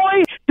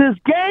enjoy this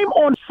game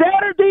on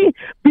Saturday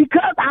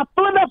because I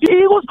feel enough the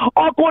Eagles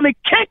are going to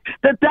kick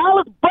the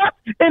Dallas butt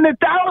in the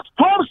Dallas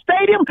home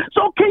stadium.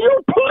 So can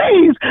you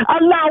please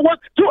allow us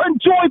to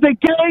enjoy the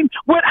game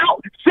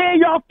without seeing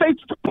your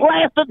faces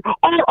plastered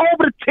all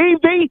over the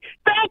TV?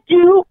 Thank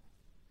you.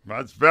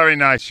 That's very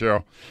nice,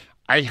 Cheryl.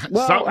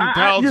 Something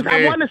tells me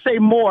I want to say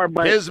more,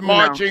 but his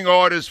marching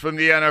orders from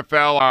the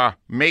NFL are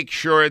make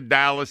sure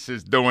Dallas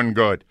is doing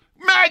good.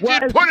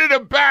 Imagine putting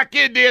him back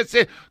in there and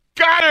saying,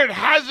 Goddard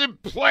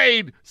hasn't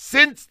played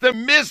since the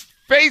missed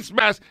face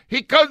mask.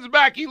 He comes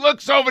back, he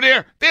looks over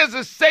there. There's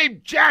the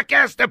same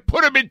jackass that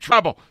put him in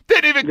trouble.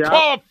 Didn't even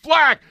call a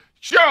flag.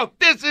 Cheryl,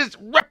 this is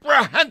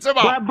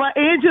reprehensible. But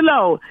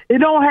Angelo,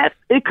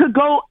 it could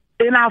go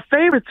in our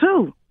favor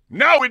too.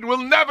 No, it will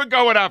never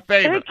go in our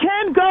favor. It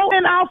can go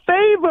in our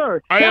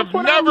favor. That's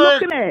what I'm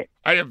looking at.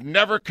 I have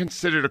never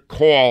considered a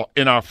call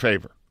in our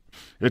favor.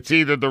 It's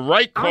either the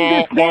right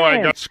call or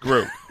I got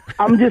screwed.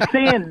 I'm just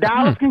saying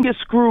Dallas can get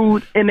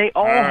screwed and they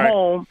all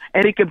home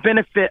and it can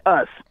benefit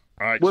us.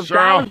 All right, with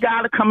Dallas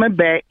guy coming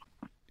back,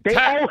 they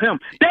owe him.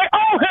 They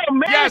owe him,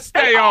 man. Yes,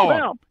 they owe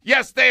him.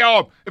 Yes, they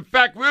owe him. In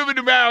fact, Ruben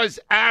Amaro has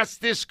asked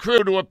this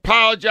crew to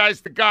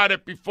apologize to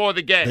Goddard before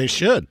the game. They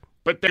should.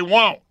 But they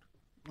won't.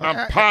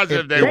 I'm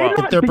positive they won't.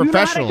 If they're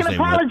professionals, they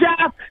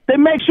apologize. They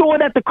make sure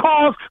that the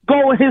calls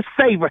go in his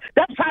favor.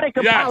 That's how they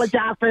can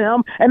apologize to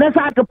him, and that's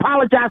how they can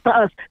apologize to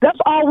us. That's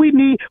all we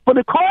need for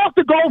the calls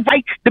to go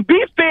right, to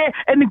be fair,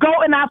 and to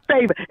go in our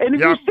favor. And if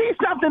you see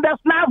something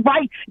that's not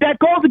right that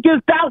goes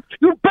against Dallas,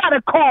 you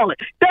better call it.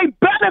 They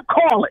better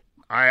call it.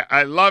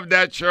 I love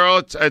that,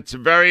 Cheryl. It's a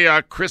very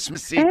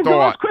Christmassy It's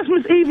thought.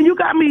 Christmas Eve, and you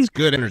got me. It's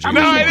good energy.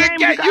 No, I didn't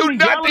get you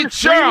nothing,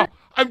 Cheryl.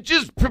 I'm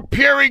just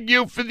preparing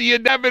you for the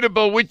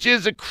inevitable, which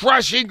is a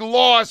crushing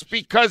loss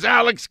because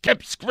Alex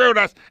kept screwing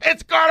us.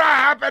 It's going to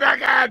happen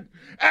again.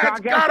 It's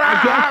going to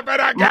happen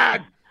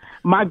again.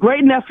 My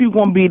great nephew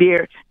gonna be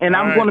there, and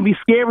I'm gonna be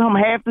scaring him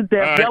half to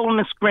death, yelling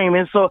and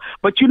screaming. So,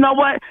 but you know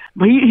what?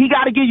 He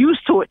got to get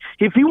used to it.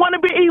 If he want to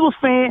be an Eagles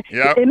fan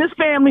in his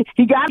family,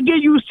 he got to get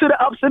used to the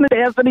ups and the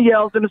downs and the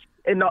yells and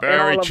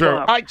Very all true. of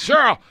them. All right,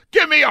 Cheryl,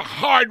 give me a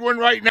hard one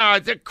right now.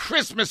 It's a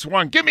Christmas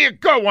one. Give me a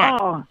good one.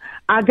 Oh,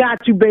 I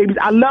got you, babies.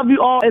 I love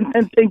you all,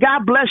 and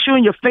God bless you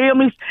and your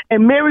families,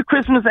 and Merry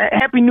Christmas and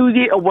Happy New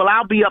Year. Well,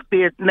 I'll be up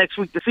there next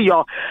week to see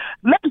y'all.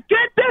 Let's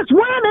get this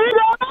win,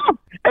 Eagles!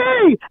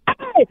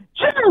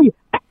 Eagles!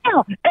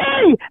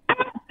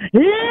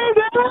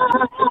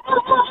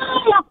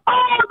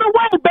 All the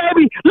way,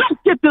 baby. Let's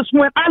get this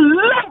win. I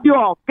love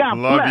y'all. God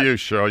bless. Love you,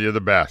 Cheryl. You're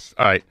the best.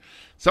 All right.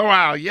 So,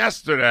 Al,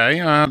 yesterday,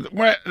 now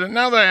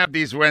that I have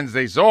these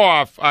Wednesdays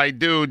off, I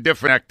do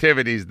different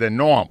activities than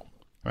normal,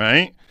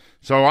 right?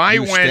 So I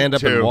went stand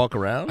up and walk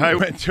around? I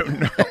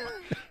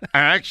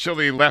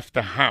actually left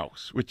the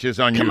house, which is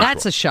unusual.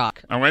 That's a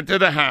shock. I went to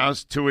the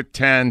house to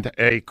attend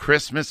a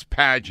Christmas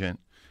pageant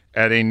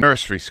at a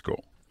nursery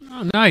school.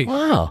 Oh, nice.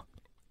 Wow.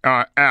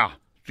 Al,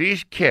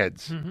 these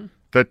kids,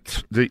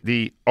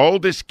 the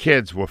oldest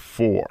kids were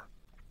 4.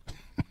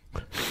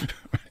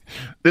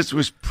 This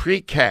was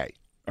pre-K,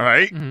 all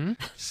right? Mm-hmm.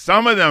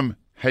 Some of them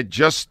had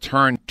just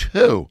turned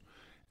 2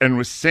 and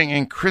was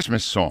singing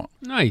Christmas songs.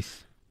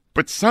 Nice.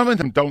 But some of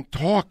them don't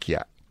talk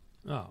yet.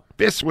 Oh.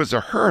 This was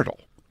a hurdle.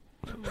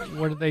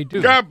 What did they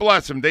do? God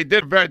bless them. They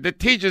did the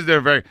teachers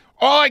did very.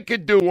 All I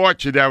could do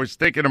watching that was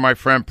thinking of my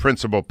friend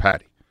Principal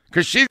Patty.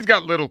 Because she's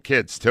got little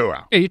kids, too,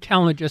 Al. Yeah, you're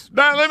telling her just...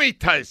 Now, let me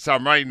tell you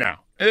something right now.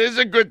 It is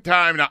a good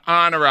time to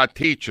honor our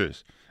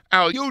teachers.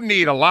 Al, you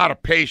need a lot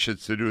of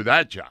patience to do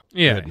that job.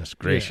 Yeah. Goodness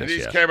gracious,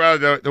 These came out,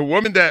 the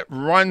woman that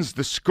runs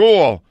the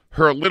school,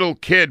 her little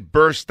kid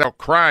burst out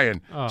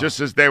crying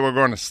just as they were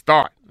going to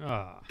start.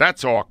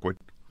 That's awkward.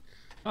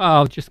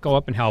 I'll just go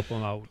up and help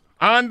them out.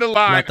 On the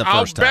line, Not the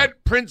I'll first time.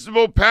 bet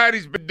Principal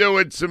Patty's been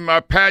doing some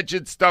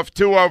pageant stuff,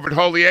 too, over at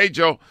Holy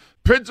Angel.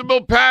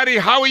 Principal Patty,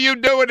 how are you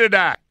doing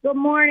today? Good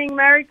morning.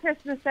 Merry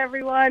Christmas,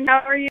 everyone. How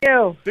are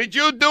you? Did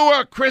you do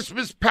a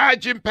Christmas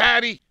pageant,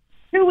 Patty?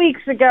 2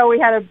 weeks ago, we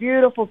had a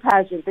beautiful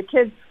pageant. The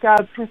kids,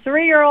 for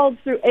 3-year-olds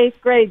through 8th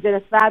grade, did a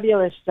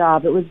fabulous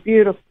job. It was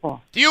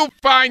beautiful. Do you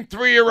find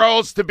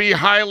 3-year-olds to be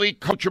highly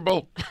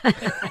coachable?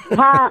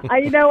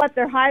 You know what?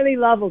 They're highly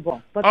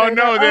lovable. But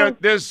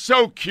they're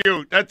so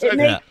cute. It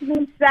makes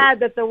me sad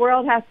that the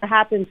world has to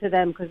happen to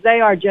them because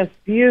they are just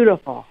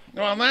beautiful.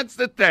 Well, that's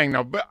the thing,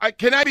 though. But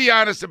can I be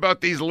honest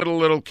about these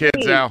little kids,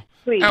 Please, Al?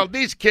 please. Al,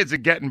 these kids are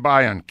getting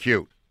by on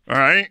cute. All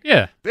right?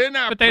 Yeah. They're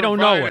not but they don't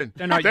know it.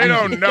 They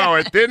don't know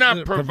it. They're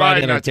not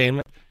providing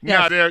entertainment.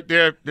 No,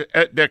 they're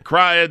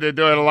crying. They're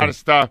doing a lot of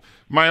stuff.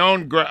 My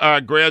own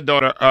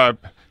granddaughter,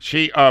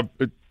 she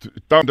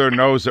thumbed her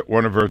nose at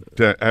one of her.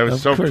 I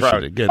was so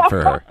proud. Good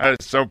for her. I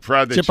was so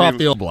proud that Chip off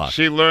the old block.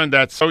 She learned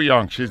that so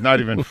young. She's not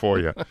even 4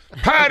 yet.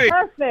 Patty!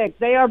 Perfect.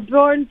 They are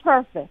born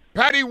perfect.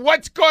 Patty,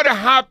 what's going to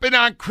happen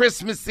on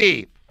Christmas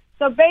Eve?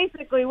 So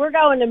basically, we're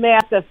going to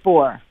Mass at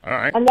 4. All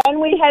right. And then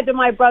we head to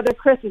my brother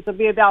Chris's. There'll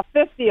be about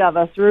 50 of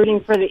us rooting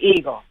for the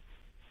Eagles.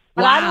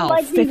 But I don't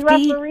like 50? these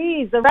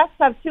referees. The refs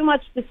have too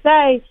much to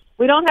say.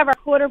 We don't have our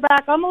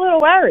quarterback. I'm a little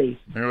worried.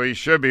 Well, you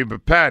should be.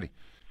 But, Patty,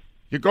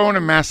 you're going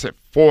to Mass at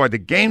 4. The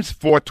game's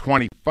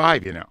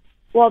 4:25, you know.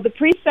 Well, the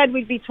priest said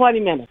we'd be 20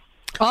 minutes.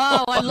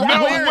 Oh, I love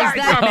where is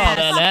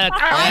that?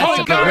 That's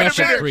a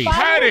progressive priest.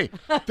 Patty,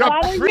 the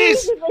Father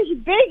priest. Hughes is a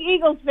big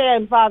Eagles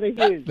fan, Father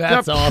Hughes.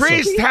 That's the awesome.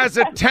 priest has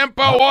a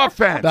tempo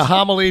offense. The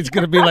homily's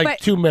going to be like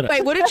 2 minutes.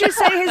 Wait, what did you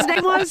say his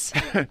name was?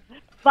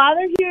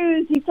 Father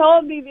Hughes, he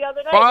told me the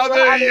other night.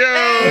 Father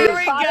Hughes. Here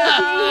we Father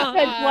go.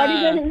 Hughes said 20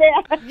 minutes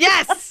there.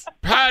 Yes.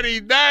 Patty,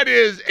 that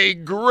is a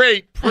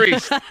great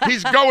priest.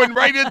 He's going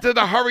right into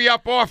the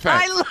hurry-up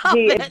offense. I love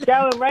He it. is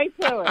going right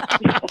to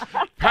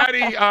it.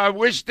 Patty,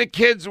 wish the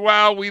kids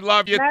well. We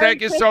love you. Merry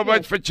Thank you so Christmas.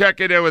 much for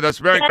checking in with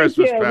us. Merry Thank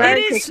Christmas, you. Patty.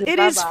 Merry It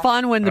is Bye-bye.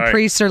 fun when the All right.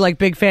 priests are like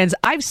big fans.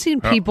 I've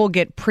seen people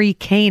get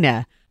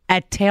pre-Cana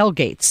at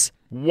tailgates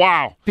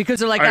Wow. because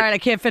they're like, all right, I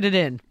can't fit it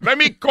in. Let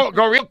me go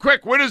real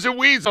quick. Winners and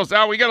weasels.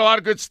 Al, we got a lot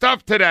of good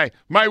stuff today.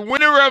 My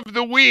winner of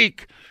the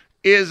week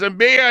is a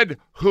man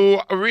who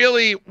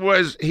really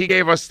was, he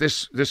gave us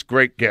this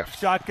great gift.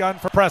 Shotgun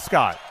for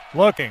Prescott.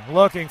 Looking,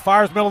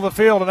 fires middle of the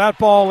field, and that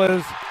ball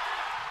is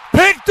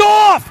picked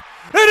off!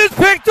 It is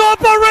picked off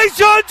by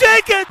Rayshon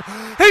Jenkins!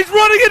 He's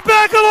running it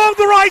back along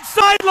the right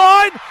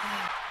sideline!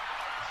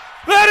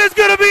 That is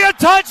going to be a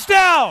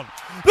touchdown!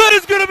 That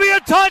is going to be a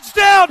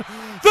touchdown!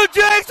 The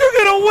Jags are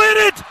going to win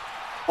it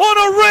on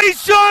a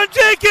Rayshon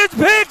Jenkins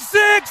pick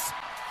six!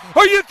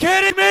 Are you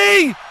kidding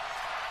me?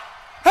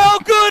 How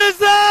good is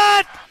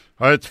that?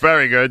 It's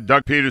very good.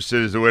 Doug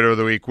Peterson is the winner of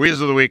the week.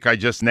 Weasel of the week I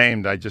just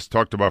named. I just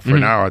talked about for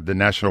an hour the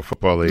National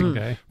Football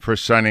League for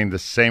signing the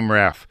same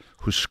ref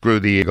who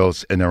screwed the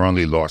Eagles in their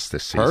only loss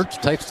this season. Hurts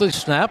takes the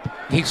snap.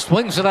 He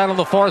swings it out on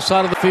the far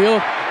side of the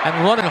field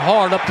and running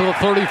hard up to the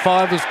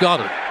 35 has got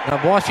it.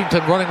 Now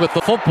Washington running with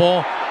the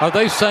football. Are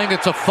they saying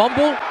it's a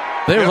fumble?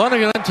 They're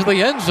running it into the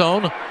end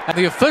zone, and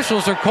the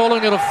officials are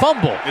calling it a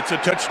fumble. It's a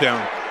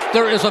touchdown.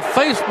 There is a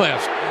face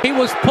mask He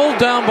was pulled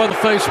down by the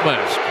face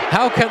mask.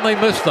 How can they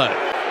miss that?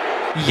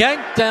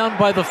 Yanked down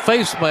by the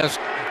face mask,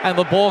 and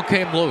the ball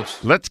came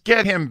loose. Let's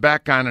get him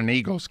back on an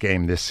Eagles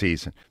game this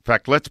season. In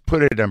fact, let's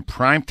put it in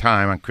prime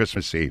time on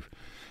Christmas Eve.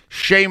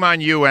 Shame on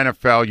you,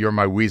 NFL. You're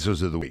my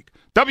Weasels of the Week.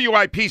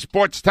 WIP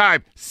Sports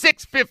Time,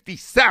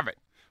 6:57.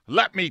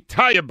 Let me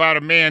tell you about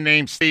a man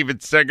named Steven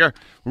Singer.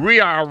 We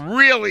are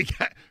really...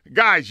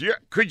 Guys,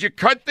 could you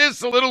cut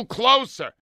this a little closer?